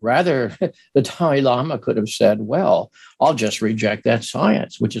another. Rather, the Dalai Lama could have said, well, I'll just reject that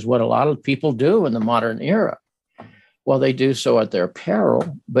science, which is what a lot of people do in the modern era. Well, they do so at their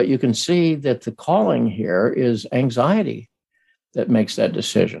peril, but you can see that the calling here is anxiety that makes that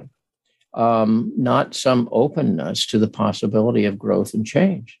decision, not some openness to the possibility of growth and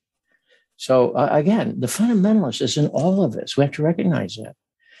change. So again, the fundamentalist is in all of this. We have to recognize that.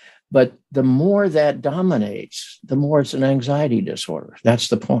 But the more that dominates, the more it's an anxiety disorder. That's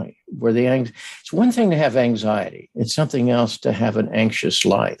the point. It's one thing to have anxiety. It's something else to have an anxious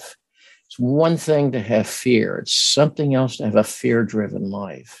life. It's one thing to have fear. It's something else to have a fear-driven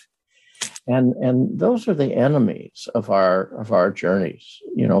life. And those are the enemies of our journeys.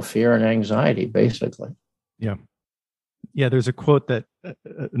 Fear and anxiety, basically. Yeah. Yeah. There's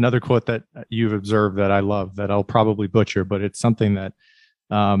another quote that you've observed that I love that I'll probably butcher, but it's something that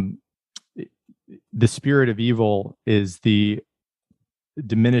the spirit of evil is the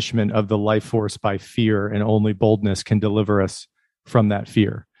diminishment of the life force by fear, and only boldness can deliver us from that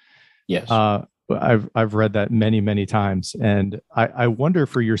fear. Yes. I've read that many, many times. And I wonder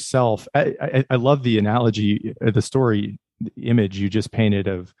for yourself, I love the analogy, the story, the image you just painted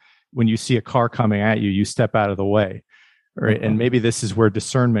of when you see a car coming at you, you step out of the way. Right. Mm-hmm. And maybe this is where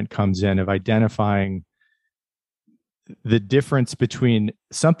discernment comes in, of identifying the difference between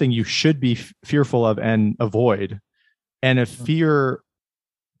something you should be fearful of and avoid, and a fear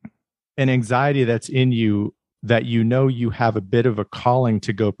and anxiety that's in you that you have a bit of a calling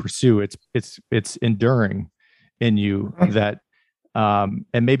to go pursue. It's enduring in you that, and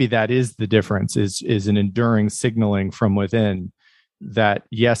maybe that is the difference, is an enduring signaling from within that,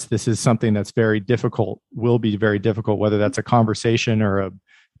 yes, this is something that's very difficult, will be very difficult, whether that's a conversation or a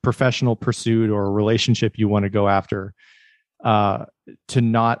professional pursuit or a relationship you want to go after, to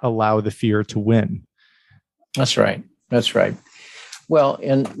not allow the fear to win. That's right. That's right. Well,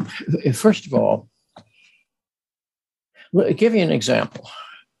 and first of all, I'll give you an example.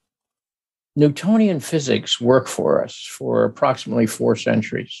 Newtonian physics worked for us for approximately 4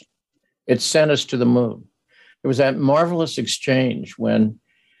 centuries. It sent us to the moon. There was that marvelous exchange when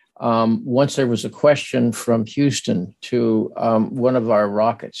once there was a question from Houston to one of our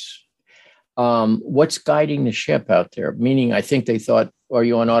rockets. What's guiding the ship out there? Meaning, I think they thought, are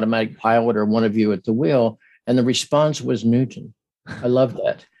you on automatic pilot or one of you at the wheel? And the response was Newton. I love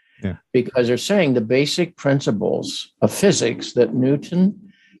that. Yeah. Because they're saying the basic principles of physics that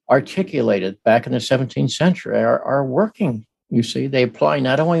Newton articulated back in the 17th century are working. You see, they apply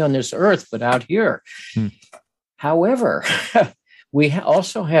not only on this earth, but out here. However, we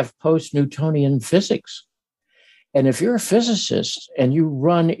also have post-Newtonian physics. And if you're a physicist and you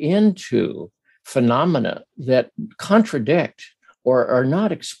run into phenomena that contradict or are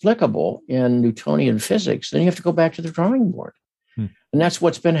not explicable in Newtonian physics, then you have to go back to the drawing board. And that's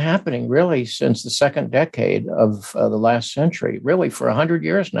what's been happening really since the second decade of the last century, really for 100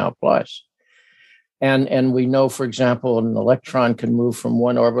 years now plus. And we know, for example, an electron can move from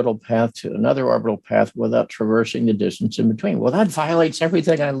one orbital path to another orbital path without traversing the distance in between. Well, that violates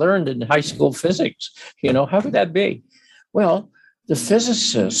everything I learned in high school physics. How could that be? Well, the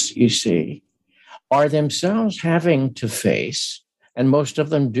physicists, you see, are themselves having to face, and most of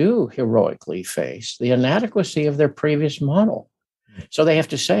them do heroically face, the inadequacy of their previous model. So they have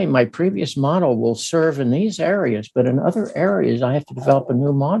to say, my previous model will serve in these areas, but in other areas, I have to develop a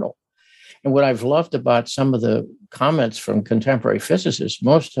new model. And what I've loved about some of the comments from contemporary physicists,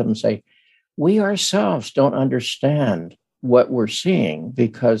 most of them say, we ourselves don't understand what we're seeing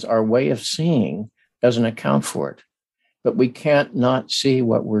because our way of seeing doesn't account for it. But we can't not see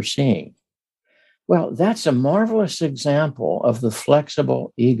what we're seeing. Well, that's a marvelous example of the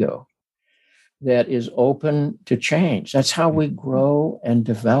flexible ego that is open to change. That's how we grow and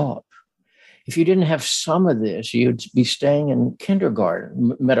develop. If you didn't have some of this, you'd be staying in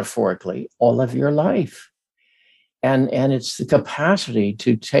kindergarten, metaphorically, all of your life. And it's the capacity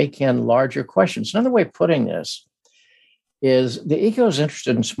to take in larger questions. Another way of putting this is the ego is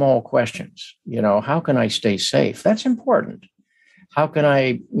interested in small questions. How can I stay safe? That's important. How can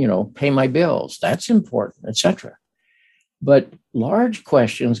I, pay my bills? That's important, etc. But large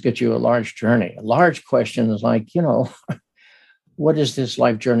questions get you a large journey. A large question is like, what is this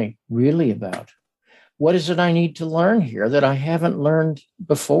life journey really about? What is it I need to learn here that I haven't learned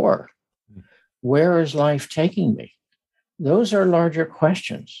before? Where is life taking me? Those are larger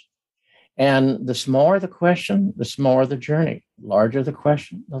questions. And the smaller the question, the smaller the journey. Larger the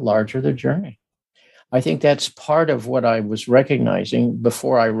question, the larger the journey. I think that's part of what I was recognizing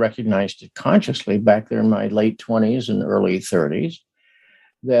before I recognized it consciously back there in my late 20s and early 30s,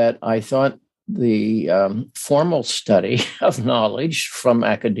 that I thought the formal study of knowledge from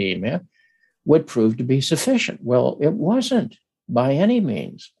academia would prove to be sufficient. Well, it wasn't by any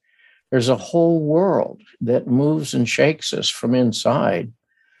means. There's a whole world that moves and shakes us from inside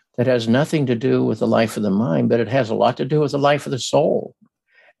that has nothing to do with the life of the mind, but it has a lot to do with the life of the soul,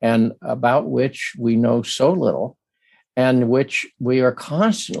 and about which we know so little, and which we are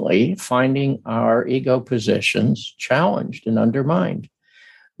constantly finding our ego positions challenged and undermined.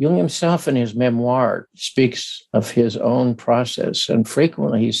 Jung himself in his memoir speaks of his own process, and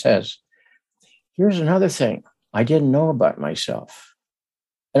frequently he says, here's another thing I didn't know about myself,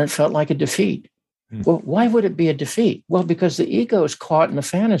 and it felt like a defeat. Well, why would it be a defeat? Well, because the ego is caught in the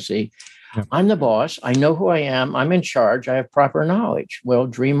fantasy. Yeah. I'm the boss. I know who I am. I'm in charge. I have proper knowledge. Well,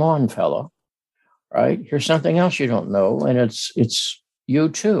 dream on, fellow. Right? Here's something else you don't know, and it's you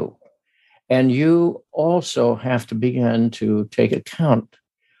too. And you also have to begin to take account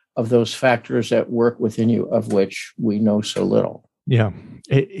of those factors at work within you, of which we know so little. Yeah,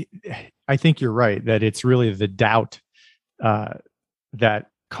 I think you're right that it's really the doubt that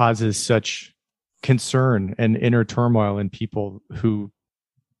causes such concern and inner turmoil in people who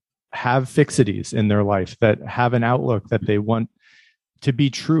have fixities in their life, that have an outlook that they want to be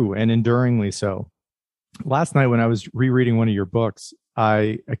true and enduringly so. Last night when I was rereading one of your books,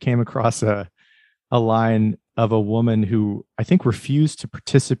 I came across a line of a woman who I think refused to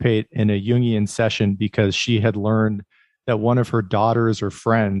participate in a Jungian session because she had learned that one of her daughters or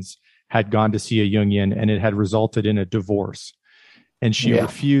friends had gone to see a Jungian and it had resulted in a divorce. And she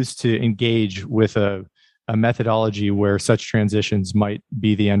refused to engage with a methodology where such transitions might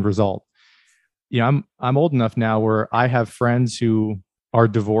be the end result. I'm old enough now where I have friends who are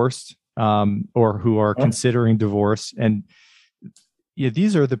divorced or who are considering divorce. And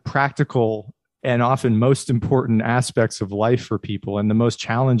these are the practical and often most important aspects of life for people, and the most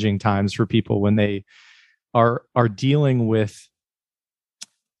challenging times for people when they are dealing with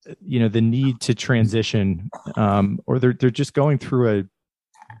the need to transition, or they're just going through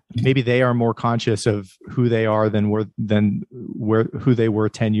maybe they are more conscious of who they are than who they were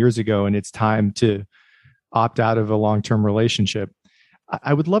 10 years ago, and it's time to opt out of a long-term relationship.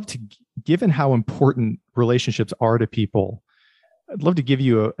 I would love to, given how important relationships are to people, I'd love to give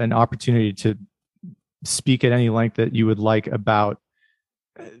you an opportunity to speak at any length that you would like about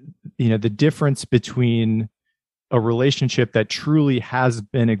the difference between a relationship that truly has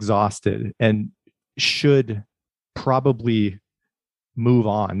been exhausted and should probably move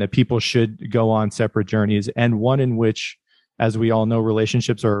on, that people should go on separate journeys, and one in which, as we all know,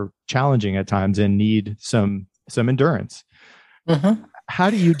 relationships are challenging at times and need some endurance. Mm-hmm. How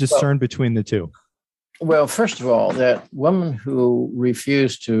do you discern between the two? Well, first of all, that woman who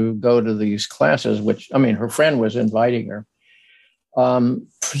refused to go to these classes, which, I mean, her friend was inviting her,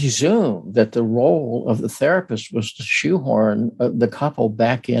 presumed that the role of the therapist was to shoehorn the couple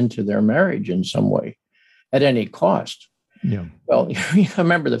back into their marriage in some way at any cost. Yeah. Well, you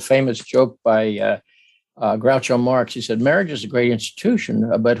remember the famous joke by Groucho Marx. He said, marriage is a great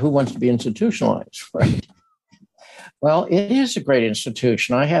institution, but who wants to be institutionalized, right? Well, it is a great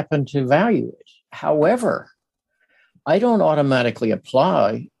institution. I happen to value it. However, I don't automatically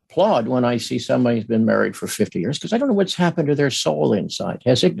applaud when I see somebody who's been married for 50 years because I don't know what's happened to their soul inside.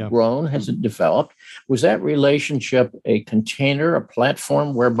 Has it grown? Has it developed? Was that relationship a container, a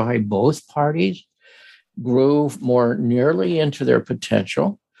platform whereby both parties grew more nearly into their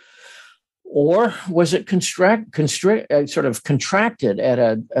potential? Or was it sort of contracted at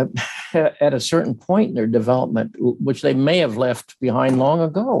a certain point in their development, which they may have left behind long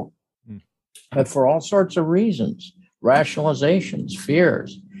ago? But for all sorts of reasons, rationalizations,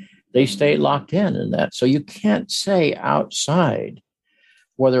 fears, they stay locked in that. So you can't say outside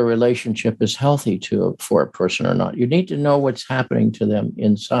whether a relationship is healthy for a person or not. You need to know what's happening to them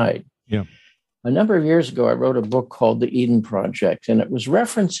inside. Yeah. A number of years ago, I wrote a book called The Eden Project, and it was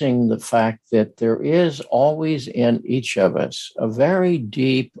referencing the fact that there is always in each of us a very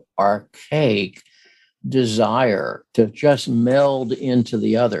deep, archaic desire to just meld into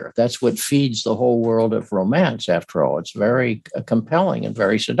the other. That's what feeds the whole world of romance, after all. It's very compelling and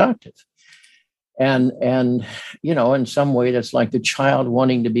very seductive. And in some way, that's like the child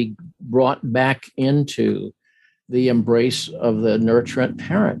wanting to be brought back into the embrace of the nurturant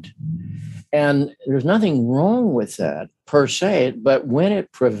parent. And there's nothing wrong with that per se, but when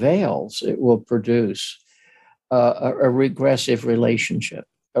it prevails, it will produce a regressive relationship,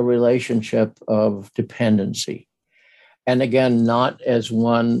 a relationship of dependency. And again, not as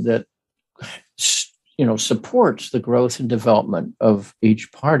one that, supports the growth and development of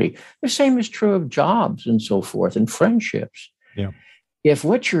each party. The same is true of jobs and so forth and friendships. Yeah. If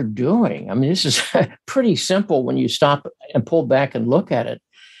what you're doing, I mean, this is pretty simple when you stop and pull back and look at it.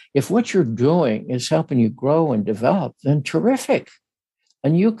 If what you're doing is helping you grow and develop, then terrific.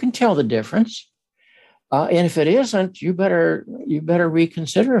 And you can tell the difference. And if it isn't, you better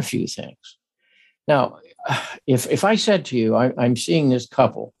reconsider a few things. Now, if I said to you, I'm seeing this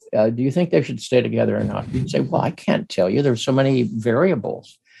couple, do you think they should stay together or not? You'd say, well, I can't tell you. There's so many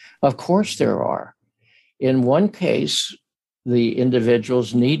variables. Of course there are. In one case, the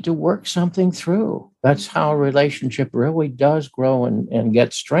individuals need to work something through. That's how a relationship really does grow and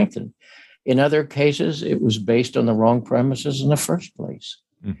get strengthened. In other cases, it was based on the wrong premises in the first place.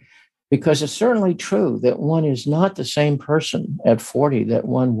 Because it's certainly true that one is not the same person at 40 that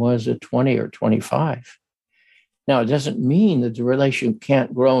one was at 20 or 25. Now, it doesn't mean that the relationship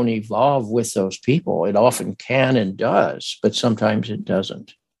can't grow and evolve with those people. It often can and does, but sometimes it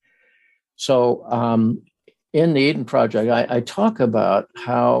doesn't. So in the Eden Project, I talk about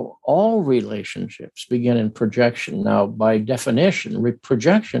how all relationships begin in projection. Now, by definition,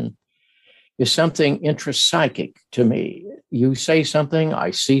 projection is something intrapsychic to me. You say something,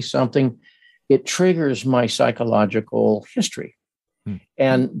 I see something, it triggers my psychological history.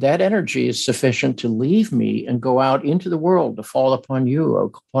 And that energy is sufficient to leave me and go out into the world to fall upon you,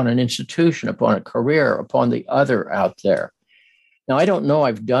 upon an institution, upon a career, upon the other out there. Now, I don't know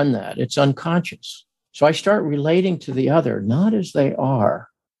I've done that. It's unconscious. So I start relating to the other, not as they are,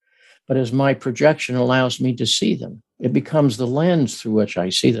 but as my projection allows me to see them. It becomes the lens through which I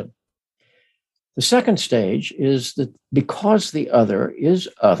see them. The second stage is that because the other is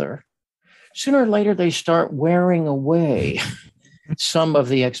other, sooner or later they start wearing away some of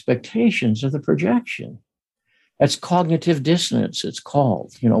the expectations of the projection. That's cognitive dissonance, it's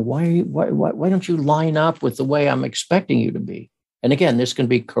called. Why don't you line up with the way I'm expecting you to be? And again, this can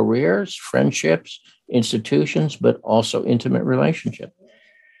be careers, friendships, institutions, but also intimate relationship.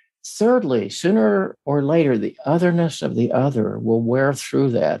 Thirdly, sooner or later, the otherness of the other will wear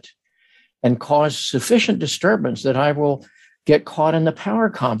through that and cause sufficient disturbance that I will get caught in the power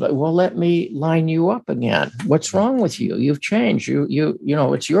conflict. Well, let me line you up again. What's wrong with you? You've changed.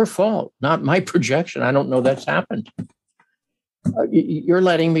 It's your fault, not my projection. I don't know that's happened. You're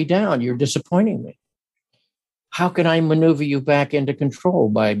letting me down. You're disappointing me. How can I maneuver you back into control?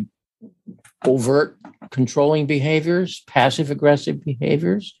 By overt controlling behaviors, passive-aggressive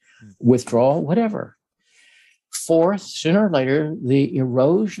behaviors, withdrawal, whatever. Fourth, sooner or later, the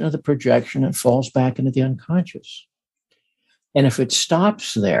erosion of the projection, it falls back into the unconscious. And if it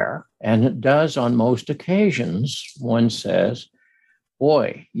stops there, and it does on most occasions, one says,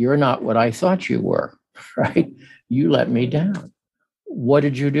 boy, you're not what I thought you were, right? You let me down. What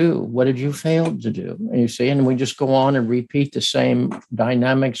did you do? What did you fail to do? And you see, and we just go on and repeat the same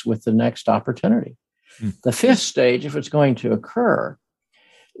dynamics with the next opportunity. The fifth stage, if it's going to occur,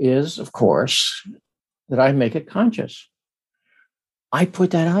 is, of course, that I make it conscious. I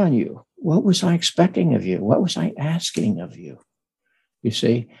put that on you. What was I expecting of you? What was I asking of you? You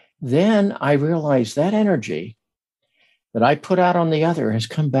see, then I realize that energy that I put out on the other has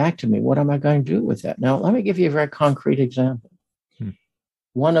come back to me. What am I going to do with that? Now, let me give you a very concrete example.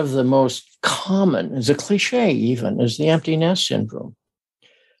 One of the most common, is a cliche even, is the empty nest syndrome.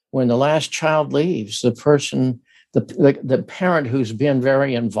 When the last child leaves, the person, the parent who's been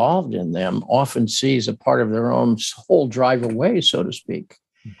very involved in them often sees a part of their own soul drive away, so to speak.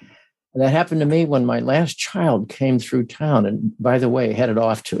 And that happened to me when my last child came through town. And by the way, headed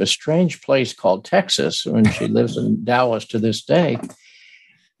off to a strange place called Texas, and she lives in Dallas to this day.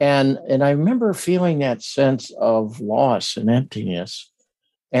 And I remember feeling that sense of loss and emptiness.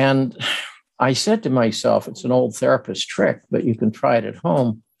 And I said to myself, it's an old therapist trick, but you can try it at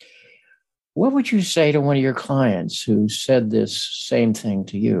home. What would you say to one of your clients who said this same thing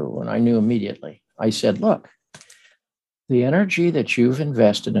to you? And I knew immediately. I said, look, the energy that you've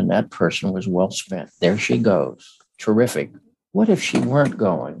invested in that person was well spent. There she goes. Terrific. What if she weren't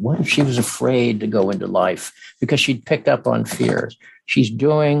going? What if she was afraid to go into life because she'd picked up on fears? She's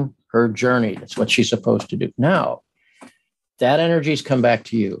doing her journey. That's what she's supposed to do. Now, that energy's come back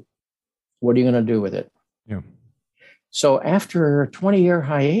to you. What are you going to do with it? Yeah. So after a 20-year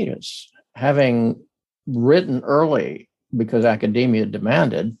hiatus, having written early because academia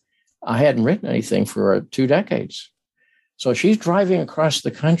demanded, I hadn't written anything for 2 decades. So she's driving across the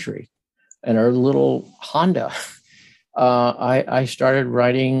country in her little Honda. I started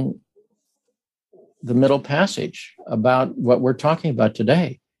writing the middle passage about what we're talking about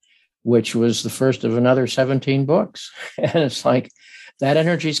today, which was the first of another 17 books. And it's like that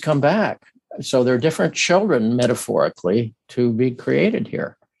energy's come back. So there are different children, metaphorically, to be created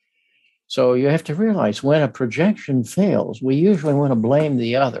here. So you have to realize when a projection fails, we usually want to blame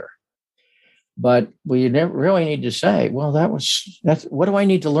the other. But we really need to say, well, that's what do I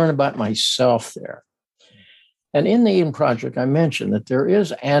need to learn about myself there? And in the Eden Project, I mentioned that there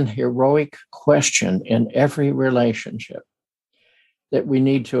is an heroic question in every relationship that we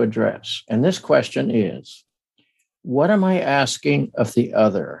need to address. And this question is, what am I asking of the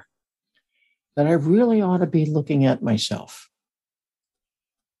other that I really ought to be looking at myself?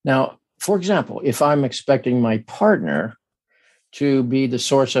 Now, for example, if I'm expecting my partner to be the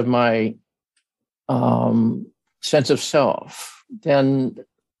source of my sense of self, then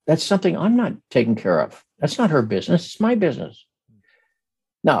that's something I'm not taking care of. That's not her business. It's my business.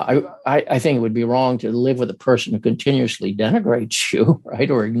 Now, I think it would be wrong to live with a person who continuously denigrates you,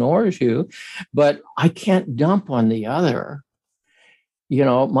 right, or ignores you, but I can't dump on the other,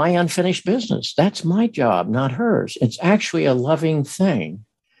 my unfinished business. That's my job, not hers. It's actually a loving thing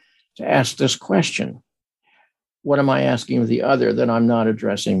to ask this question. What am I asking of the other that I'm not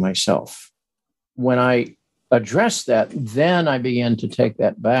addressing myself? When I address that, then I begin to take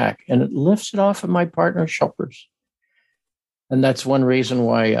that back, and it lifts it off of my partner's shoulders. And that's one reason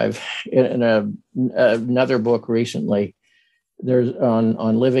why I've, in another book recently, there's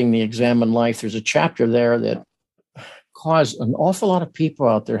on living the examined life, there's a chapter there that caused an awful lot of people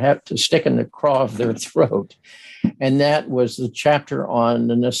out there have to stick in the craw of their throat. And that was the chapter on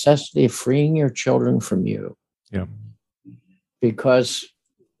the necessity of freeing your children from you. Yeah. Because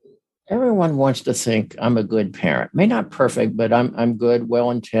everyone wants to think I'm a good parent. May not perfect, but I'm good,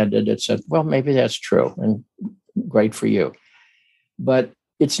 well-intended. It's well, maybe that's true and great for you. But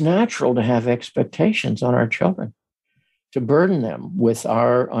it's natural to have expectations on our children, to burden them with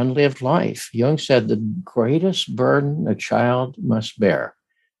our unlived life. Jung said the greatest burden a child must bear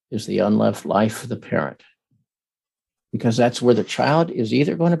is the unlived life of the parent, because that's where the child is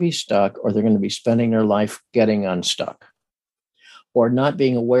either going to be stuck or they're going to be spending their life getting unstuck, or not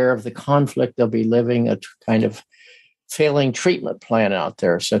being aware of the conflict. They'll be living a kind of failing treatment plan out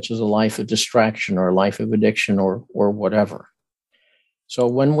there, such as a life of distraction or a life of addiction or whatever. So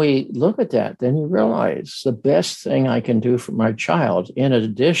when we look at that, then you realize the best thing I can do for my child, in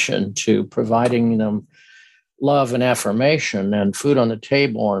addition to providing them love and affirmation and food on the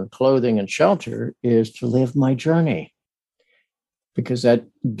table and clothing and shelter, is to live my journey, because that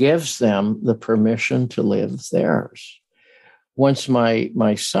gives them the permission to live theirs. Once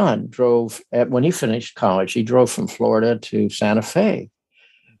my son when he finished college, he drove from Florida to Santa Fe,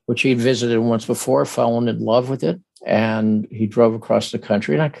 which he'd visited once before, fell in love with it, and he drove across the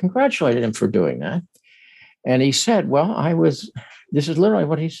country, and I congratulated him for doing that. And he said, this is literally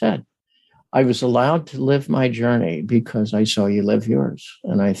what he said. I was allowed to live my journey because I saw you live yours.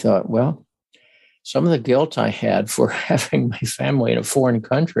 And I thought, well, some of the guilt I had for having my family in a foreign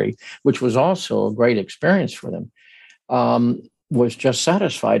country, which was also a great experience for them, was just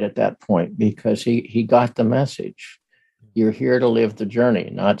satisfied at that point because he got the message. You're here to live the journey,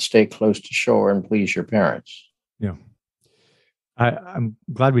 not stay close to shore and please your parents. Yeah. I'm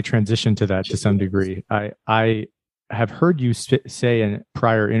glad we transitioned to that to some degree. I have heard you say in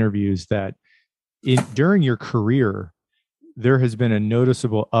prior interviews that during your career, there has been a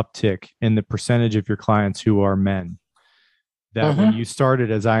noticeable uptick in the percentage of your clients who are men. That when you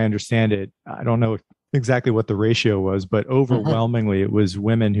started, as I understand it, I don't know exactly what the ratio was, but overwhelmingly it was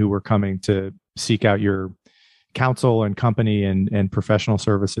women who were coming to seek out your counsel and company and professional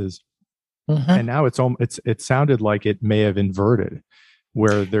services. And now it sounded like it may have inverted,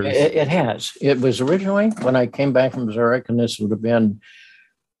 where there's it has. It was originally when I came back from Zurich, and this would have been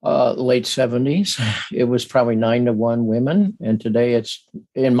late 70s. It was probably 9-1 women, and today it's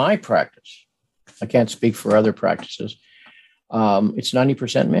in my practice. I can't speak for other practices. It's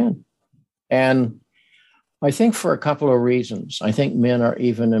 90% men, and I think for a couple of reasons. I think men are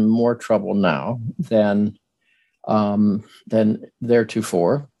even in more trouble now than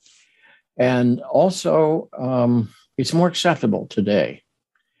theretofore. And also, it's more acceptable today.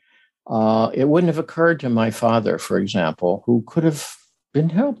 It wouldn't have occurred to my father, for example, who could have been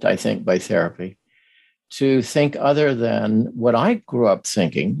helped, I think, by therapy, to think other than what I grew up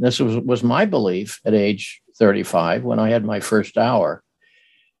thinking. This was my belief at age 35 when I had my first hour.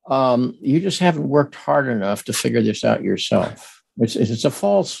 You just haven't worked hard enough to figure this out yourself. It's a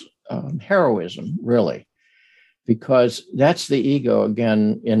false heroism, really. Because that's the ego,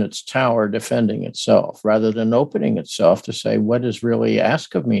 again, in its tower defending itself, rather than opening itself to say, what is really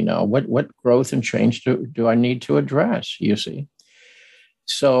asked of me now? What growth and change do I need to address, you see?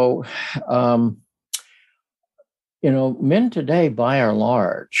 So, men today, by and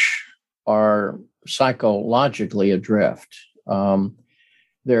large, are psychologically adrift.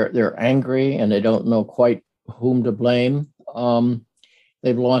 They're angry and they don't know quite whom to blame.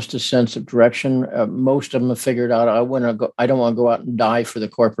 They've lost a sense of direction. Most of them have figured out, I don't want to go out and die for the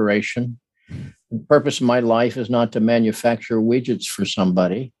corporation. The purpose of my life is not to manufacture widgets for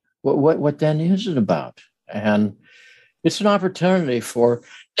somebody. What then is it about? And it's an opportunity for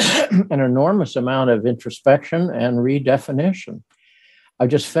an enormous amount of introspection and redefinition. I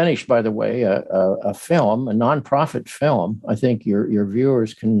just finished, by the way, a film, a nonprofit film. I think your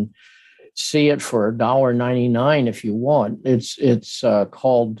viewers can see it for $1.99 if you want. It's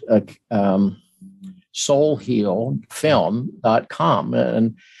called soulhealfilm.com.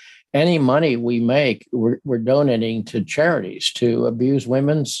 And any money we make, we're donating to charities, to abused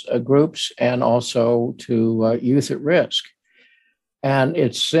women's groups, and also to youth at risk. And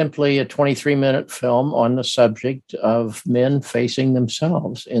it's simply a 23-minute film on the subject of men facing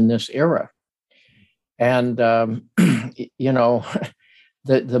themselves in this era. And,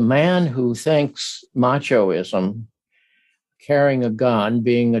 the man who thinks machoism, carrying a gun,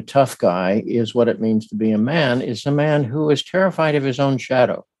 being a tough guy, is what it means to be a man, is a man who is terrified of his own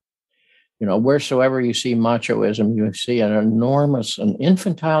shadow. Wheresoever you see machoism, you see an enormous and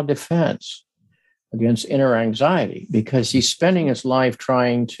infantile defense against inner anxiety, because he's spending his life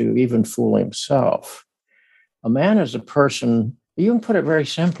trying to even fool himself. A man is a person, you can put it very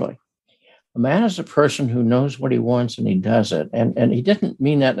simply, a man is a person who knows what he wants and he does it. And he didn't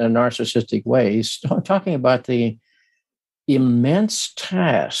mean that in a narcissistic way. He's talking about the immense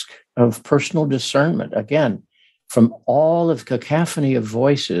task of personal discernment. Again, from all of cacophony of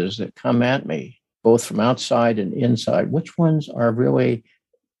voices that come at me, both from outside and inside, which ones are really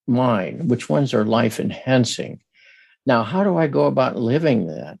mine? Which ones are life enhancing? Now, how do I go about living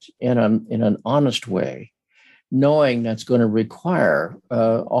that in an honest way, knowing that's going to require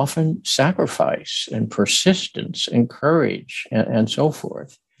often sacrifice and persistence and courage and so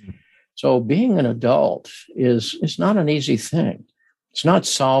forth? So being an adult is not an easy thing. It's not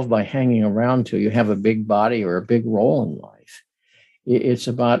solved by hanging around till you have a big body or a big role in life. It's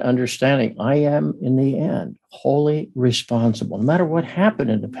about understanding I am, in the end, wholly responsible. No matter what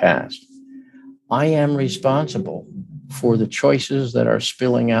happened in the past, I am responsible for the choices that are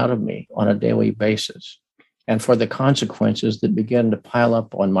spilling out of me on a daily basis, and for the consequences that begin to pile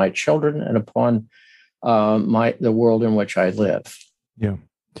up on my children and upon the world in which I live. Yeah.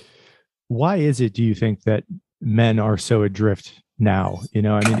 Why is it, do you think, that men are so adrift now?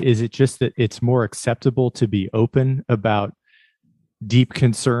 Is it just that it's more acceptable to be open about deep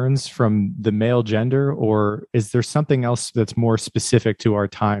concerns from the male gender, or is there something else that's more specific to our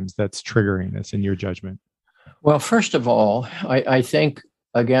times that's triggering this, in your judgment? Well, first of all, I think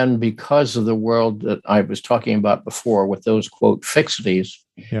again, because of the world that I was talking about before with those, quote, fixities,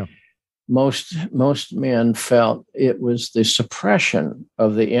 Yeah. most men felt it was the suppression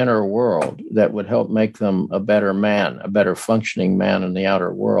of the inner world that would help make them a better man, a better functioning man in the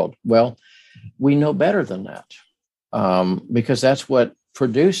outer world. Well, we know better than that, because that's what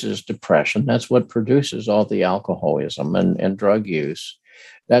produces depression. That's what produces all the alcoholism and drug use.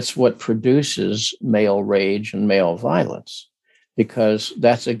 That's what produces male rage and male violence, because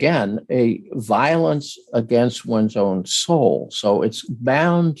that's, again, a violence against one's own soul. So it's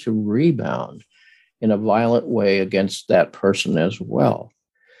bound to rebound in a violent way against that person as well.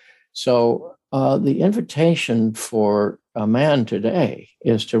 So the invitation for a man today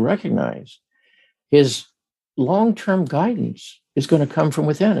is to recognize his long-term guidance is going to come from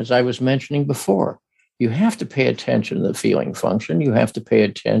within, as I was mentioning before. You have to pay attention to the feeling function. You have to pay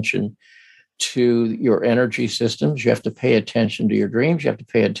attention to your energy systems. You have to pay attention to your dreams. You have to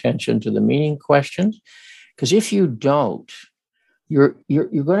pay attention to the meaning questions. Because if you don't, you're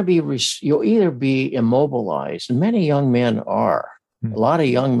going to be, you'll either be immobilized, and many young men are. A lot of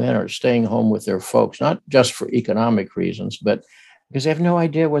young men are staying home with their folks, not just for economic reasons, but because they have no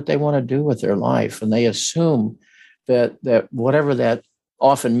idea what they want to do with their life. And they assume that whatever that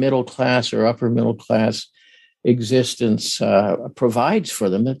often middle class or upper middle class existence provides for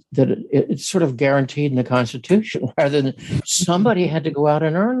them, that it's sort of guaranteed in the Constitution, rather than somebody had to go out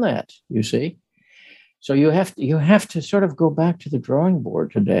and earn that, you see. So you have to sort of go back to the drawing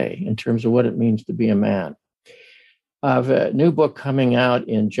board today in terms of what it means to be a man. I have a new book coming out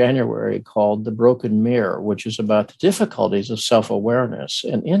in January called The Broken Mirror, which is about the difficulties of self-awareness.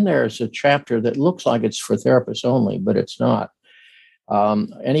 And in there is a chapter that looks like it's for therapists only, but it's not.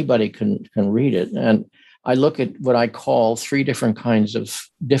 Anybody can read it. And I look at what I call 3 different kinds of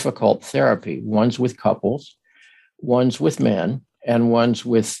difficult therapy. One's with couples, one's with men, and one's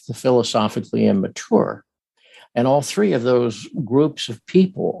with the philosophically immature. And all 3 of those groups of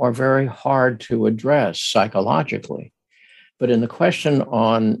people are very hard to address psychologically. But in the question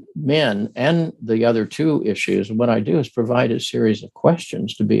on men and the other 2 issues, what I do is provide a series of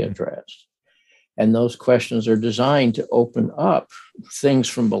questions to be addressed. And those questions are designed to open up things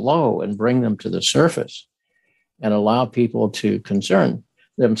from below and bring them to the surface and allow people to concern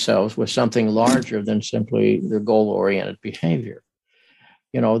themselves with something larger than simply their goal-oriented behavior.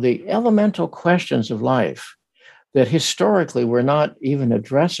 You know, the elemental questions of life that historically were not even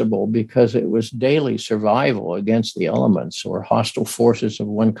addressable because it was daily survival against the elements or hostile forces of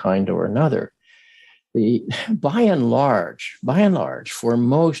one kind or another. By and large, for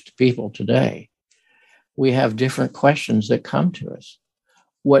most people today, we have different questions that come to us.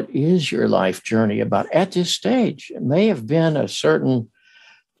 What is your life journey about at this stage? It may have been a certain,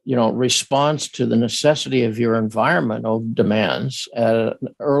 response to the necessity of your environmental demands at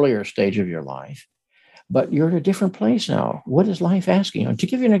an earlier stage of your life. But you're in a different place now. What is life asking you? To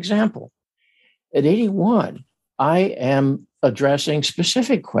give you an example, at 81, I am addressing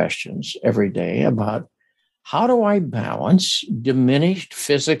specific questions every day about how do I balance diminished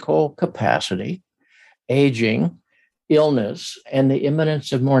physical capacity, aging, illness, and the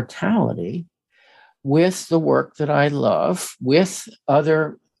imminence of mortality with the work that I love, with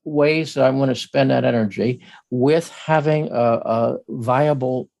other ways that I want to spend that energy, with having a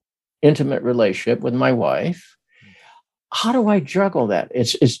viable intimate relationship with my wife. How do I juggle that?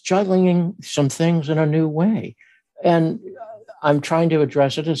 It's juggling some things in a new way. And I'm trying to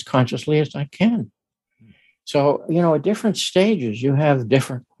address it as consciously as I can. So, at different stages, you have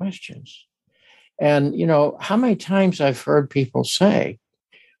different questions. And, how many times I've heard people say,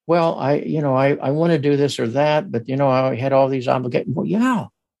 well, I want to do this or that, but, I had all these obligations. Well, yeah,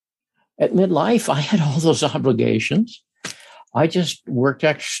 at midlife, I had all those obligations. I just worked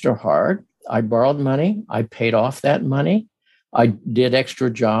extra hard. I borrowed money. I paid off that money. I did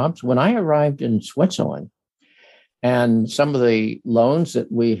extra jobs. When I arrived in Switzerland, and some of the loans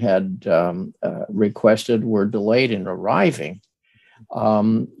that we had requested were delayed in arriving,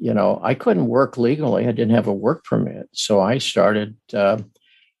 I couldn't work legally. I didn't have a work permit. So I started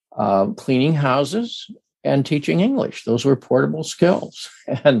cleaning houses and teaching English. Those were portable skills.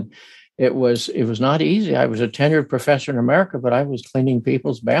 And it was not easy. I was a tenured professor in America, but I was cleaning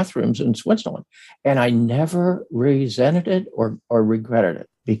people's bathrooms in Switzerland. And I never resented it or regretted it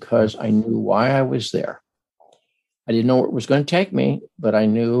because I knew why I was there. I didn't know where it was going to take me, but I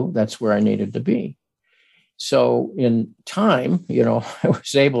knew that's where I needed to be. So in time, I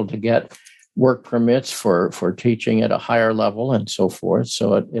was able to get work permits for teaching at a higher level and so forth.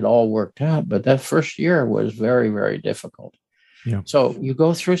 So it all worked out. But that first year was very, very difficult. Yeah. So you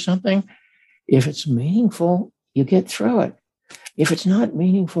go through something, if it's meaningful, you get through it. if it's not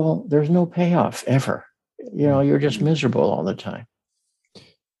meaningful, there's no payoff ever. You're just miserable all the time.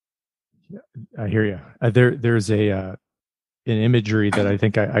 I hear you. There's an imagery that I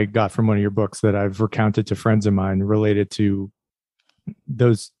think I got from one of your books that I've recounted to friends of mine related to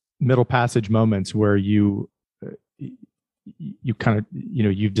those middle passage moments where you kind of,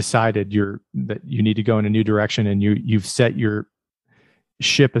 you've decided that you need to go in a new direction, and you've set your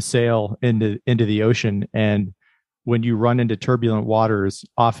ship a sail into the ocean. And when you run into turbulent waters,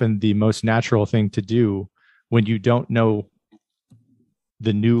 often the most natural thing to do when you don't know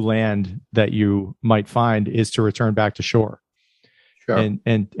the new land that you might find is to return back to shore. Sure.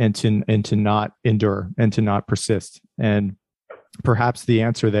 And to not endure and to not persist. And perhaps the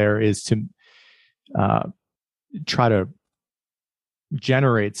answer there is to try to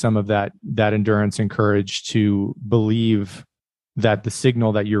generate some of that endurance and courage to believe that the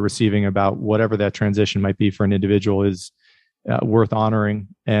signal that you're receiving about whatever that transition might be for an individual is worth honoring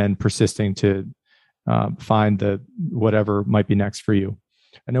and persisting to find the whatever might be next for you.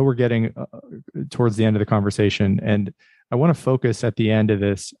 I know we're getting towards the end of the conversation, and I want to focus at the end of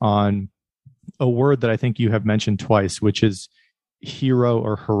this on a word that I think you have mentioned twice, which is hero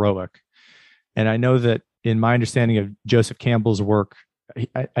or heroic. And I know that in my understanding of Joseph Campbell's work,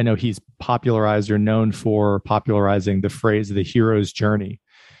 I know he's popularized or known for popularizing the phrase "the hero's journey"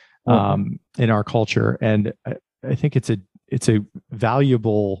 in our culture, and I think it's a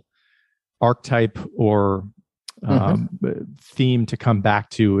valuable archetype or theme to come back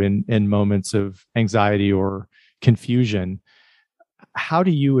to in moments of anxiety or confusion. How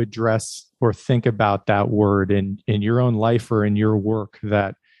do you address or think about that word in your own life or in your work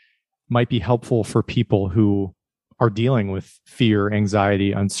that might be helpful for people who are dealing with fear,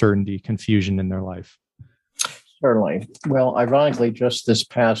 anxiety, uncertainty, confusion in their life? Certainly. Well, ironically, just this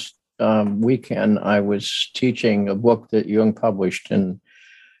past weekend, I was teaching a book that Jung published in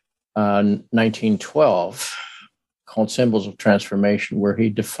 1912 called Symbols of Transformation, where he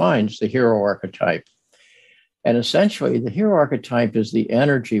defines the hero archetype. And essentially, the hero archetype is the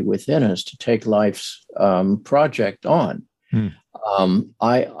energy within us to take life's project on.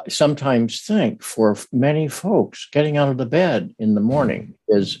 I sometimes think for many folks, getting out of the bed in the morning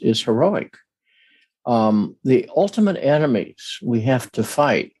is heroic. The ultimate enemies we have to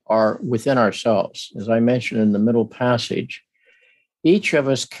fight are within ourselves. As I mentioned in the middle passage, each of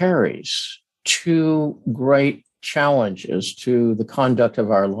us carries two great challenges to the conduct of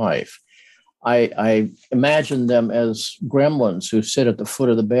our life. I imagine them as gremlins who sit at the foot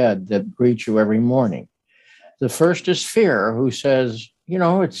of the bed that greet you every morning. The first is fear, who says,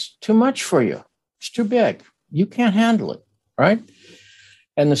 it's too much for you. It's too big. You can't handle it, right?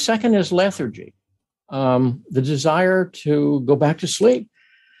 And the second is lethargy, the desire to go back to sleep,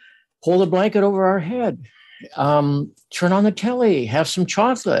 pull the blanket over our head, turn on the telly, have some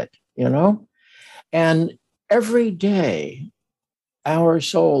chocolate, And every day, our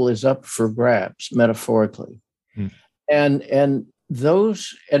soul is up for grabs, metaphorically. And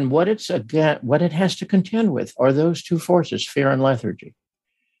what it has to contend with are those two forces, fear and lethargy.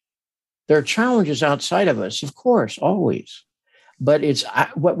 There are challenges outside of us, of course, always, but it's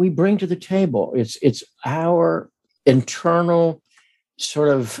what we bring to the table. It's our internal sort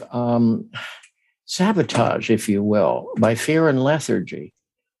of sabotage, if you will, by fear and lethargy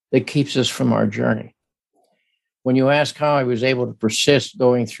that keeps us from our journey. When you ask how I was able to persist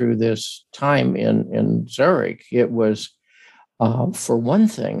going through this time in Zurich, it was, for one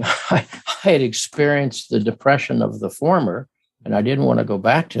thing, I had experienced the depression of the former, and I didn't want to go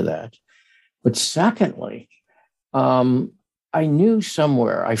back to that. But secondly, I knew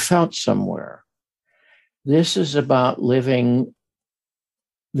somewhere, I felt somewhere, this is about living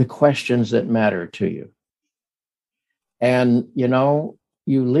the questions that matter to you. And,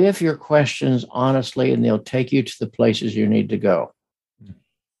 you live your questions honestly, and they'll take you to the places you need to go.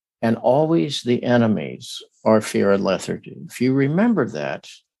 And always the enemies are fear and lethargy. If you remember that,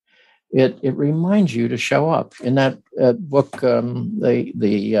 it reminds you to show up. In that book,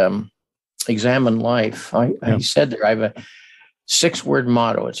 the Examine Life, I said there, I have a 6-word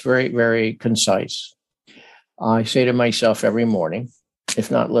motto. It's very, very concise. I say to myself every morning,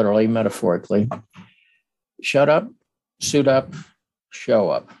 if not literally, metaphorically, shut up, suit up, show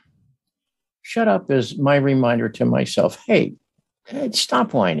up. Shut up is my reminder to myself, hey,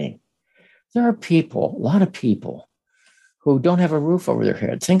 stop whining. There are people, a lot of people, who don't have a roof over their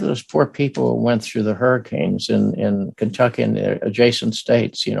head. Think of those poor people who went through the hurricanes in Kentucky and the adjacent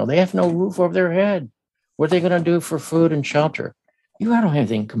states. They have no roof over their head. What are they going to do for food and shelter? You don't have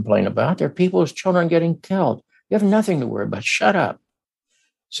anything to complain about. There are people whose children getting killed. You have nothing to worry about. Shut up.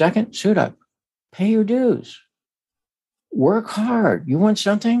 Second, suit up. Pay your dues. work hard. You want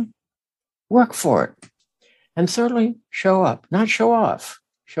something? Work for it. And thirdly, show up, not show off.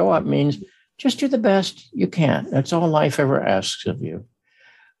 Show up means just do the best you can. That's all life ever asks of you.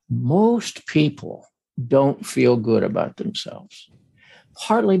 Most people don't feel good about themselves,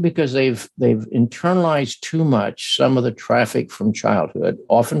 partly because they've internalized too much some of the traffic from childhood,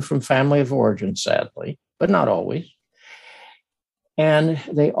 often from family of origin, sadly, but not always. And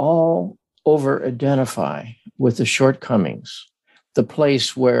they all over-identify with the shortcomings, the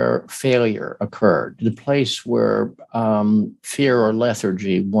place where failure occurred, the place where fear or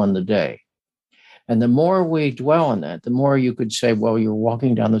lethargy won the day. And the more we dwell on that, the more you could say, well, you're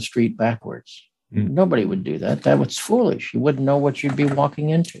walking down the street backwards. Nobody would do that. That was foolish. You wouldn't know what you'd be walking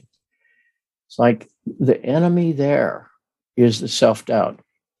into. It's like the enemy there is the self-doubt.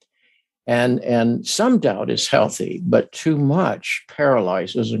 And some doubt is healthy, but too much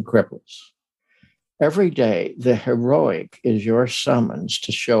paralyzes and cripples. Every day, the heroic is your summons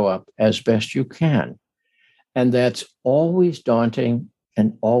to show up as best you can. And that's always daunting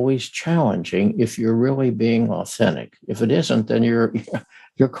and always challenging if you're really being authentic. If it isn't, then you're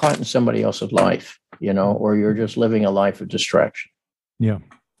caught in somebody else's life, or you're just living a life of distraction. Yeah.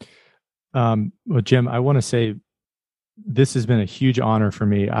 Well, Jim, I want to say this has been a huge honor for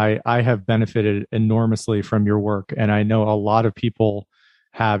me. I have benefited enormously from your work, and I know a lot of people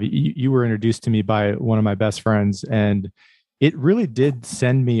have. You were introduced to me by one of my best friends, and it really did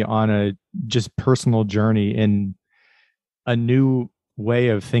send me on a just personal journey in a new way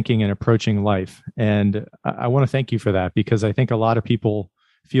of thinking and approaching life. And I want to thank you for that, because I think a lot of people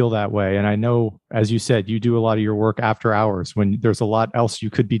feel that way. And I know, as you said, you do a lot of your work after hours when there's a lot else you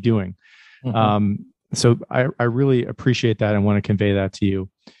could be doing. Mm-hmm. So I really appreciate that and want to convey that to you.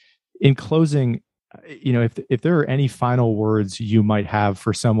 In closing, if there are any final words you might have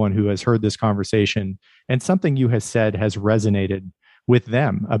for someone who has heard this conversation and something you have said has resonated with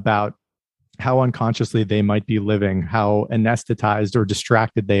them about how unconsciously they might be living, how anesthetized or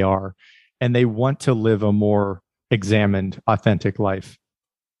distracted they are, and they want to live a more examined, authentic life,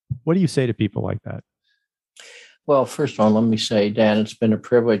 what do you say to people like that? Well, first of all, let me say, Dan, it's been a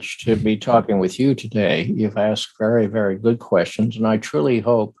privilege to be talking with you today. You've asked very, very good questions, and I truly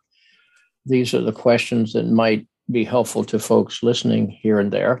hope these are the questions that might be helpful to folks listening here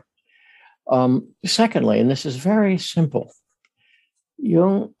and there. Secondly, and this is very simple,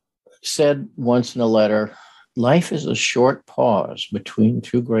 Jung said once in a letter, life is a short pause between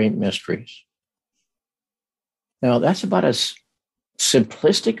two great mysteries. Now, that's about as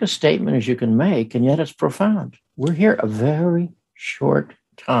simplistic a statement as you can make, and yet it's profound. We're here a very short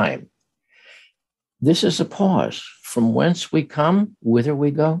time. This is a pause. From whence we come, whither we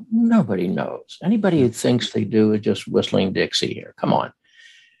go, nobody knows. Anybody who thinks they do is just whistling Dixie here. Come on.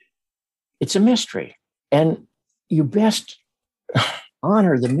 It's a mystery. And you best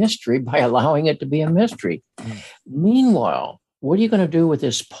honor the mystery by allowing it to be a mystery. Meanwhile, what are you going to do with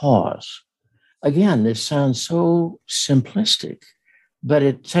this pause? Again, this sounds so simplistic, but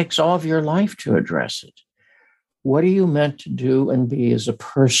it takes all of your life to address it. What are you meant to do and be as a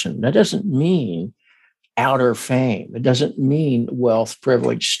person? That doesn't mean outer fame. It doesn't mean wealth,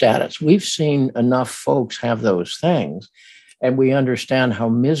 privilege, status. We've seen enough folks have those things, and we understand how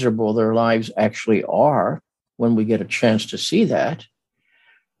miserable their lives actually are when we get a chance to see that.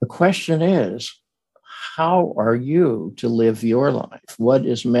 The question is, how are you to live your life? What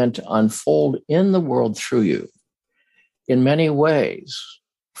is meant to unfold in the world through you? In many ways,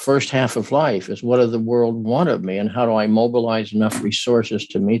 first half of life is what does the world want of me, and how do I mobilize enough resources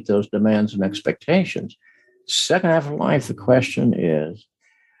to meet those demands and expectations? Second half of life, the question is,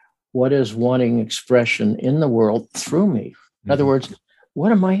 what is wanting expression in the world through me? In other words,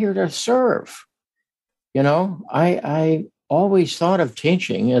 what am I here to serve? I always thought of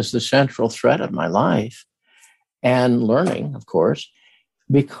teaching as the central thread of my life, and learning, of course,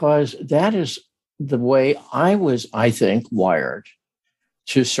 because that is the way I was, I think, wired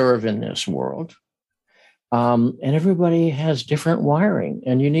to serve in this world. And everybody has different wiring,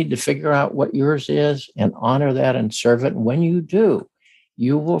 and you need to figure out what yours is and honor that and serve it. And when you do,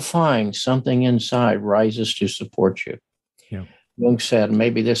 you will find something inside rises to support you. Yeah. Jung said,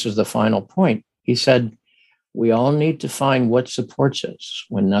 maybe this is the final point. He said, we all need to find what supports us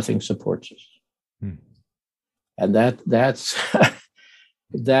when nothing supports us. And that's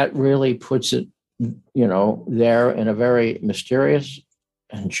that really puts it, there in a very mysterious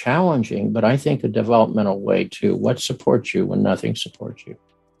and challenging, but I think a developmental way too. What supports you when nothing supports you?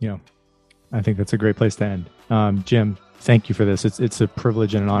 Yeah, I think that's a great place to end. Jim, thank you for this. It's a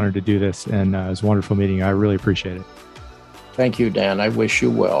privilege and an honor to do this, and it was a wonderful meeting you. I really appreciate it. Thank you, Dan. I wish you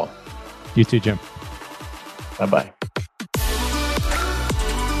well. You too, Jim. Bye-bye.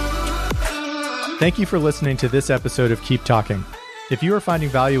 Thank you for listening to this episode of Keep Talking. If you are finding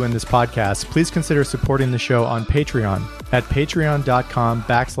value in this podcast, please consider supporting the show on Patreon at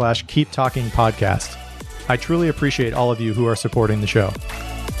patreon.com/keeptalkingpodcast. I truly appreciate all of you who are supporting the show.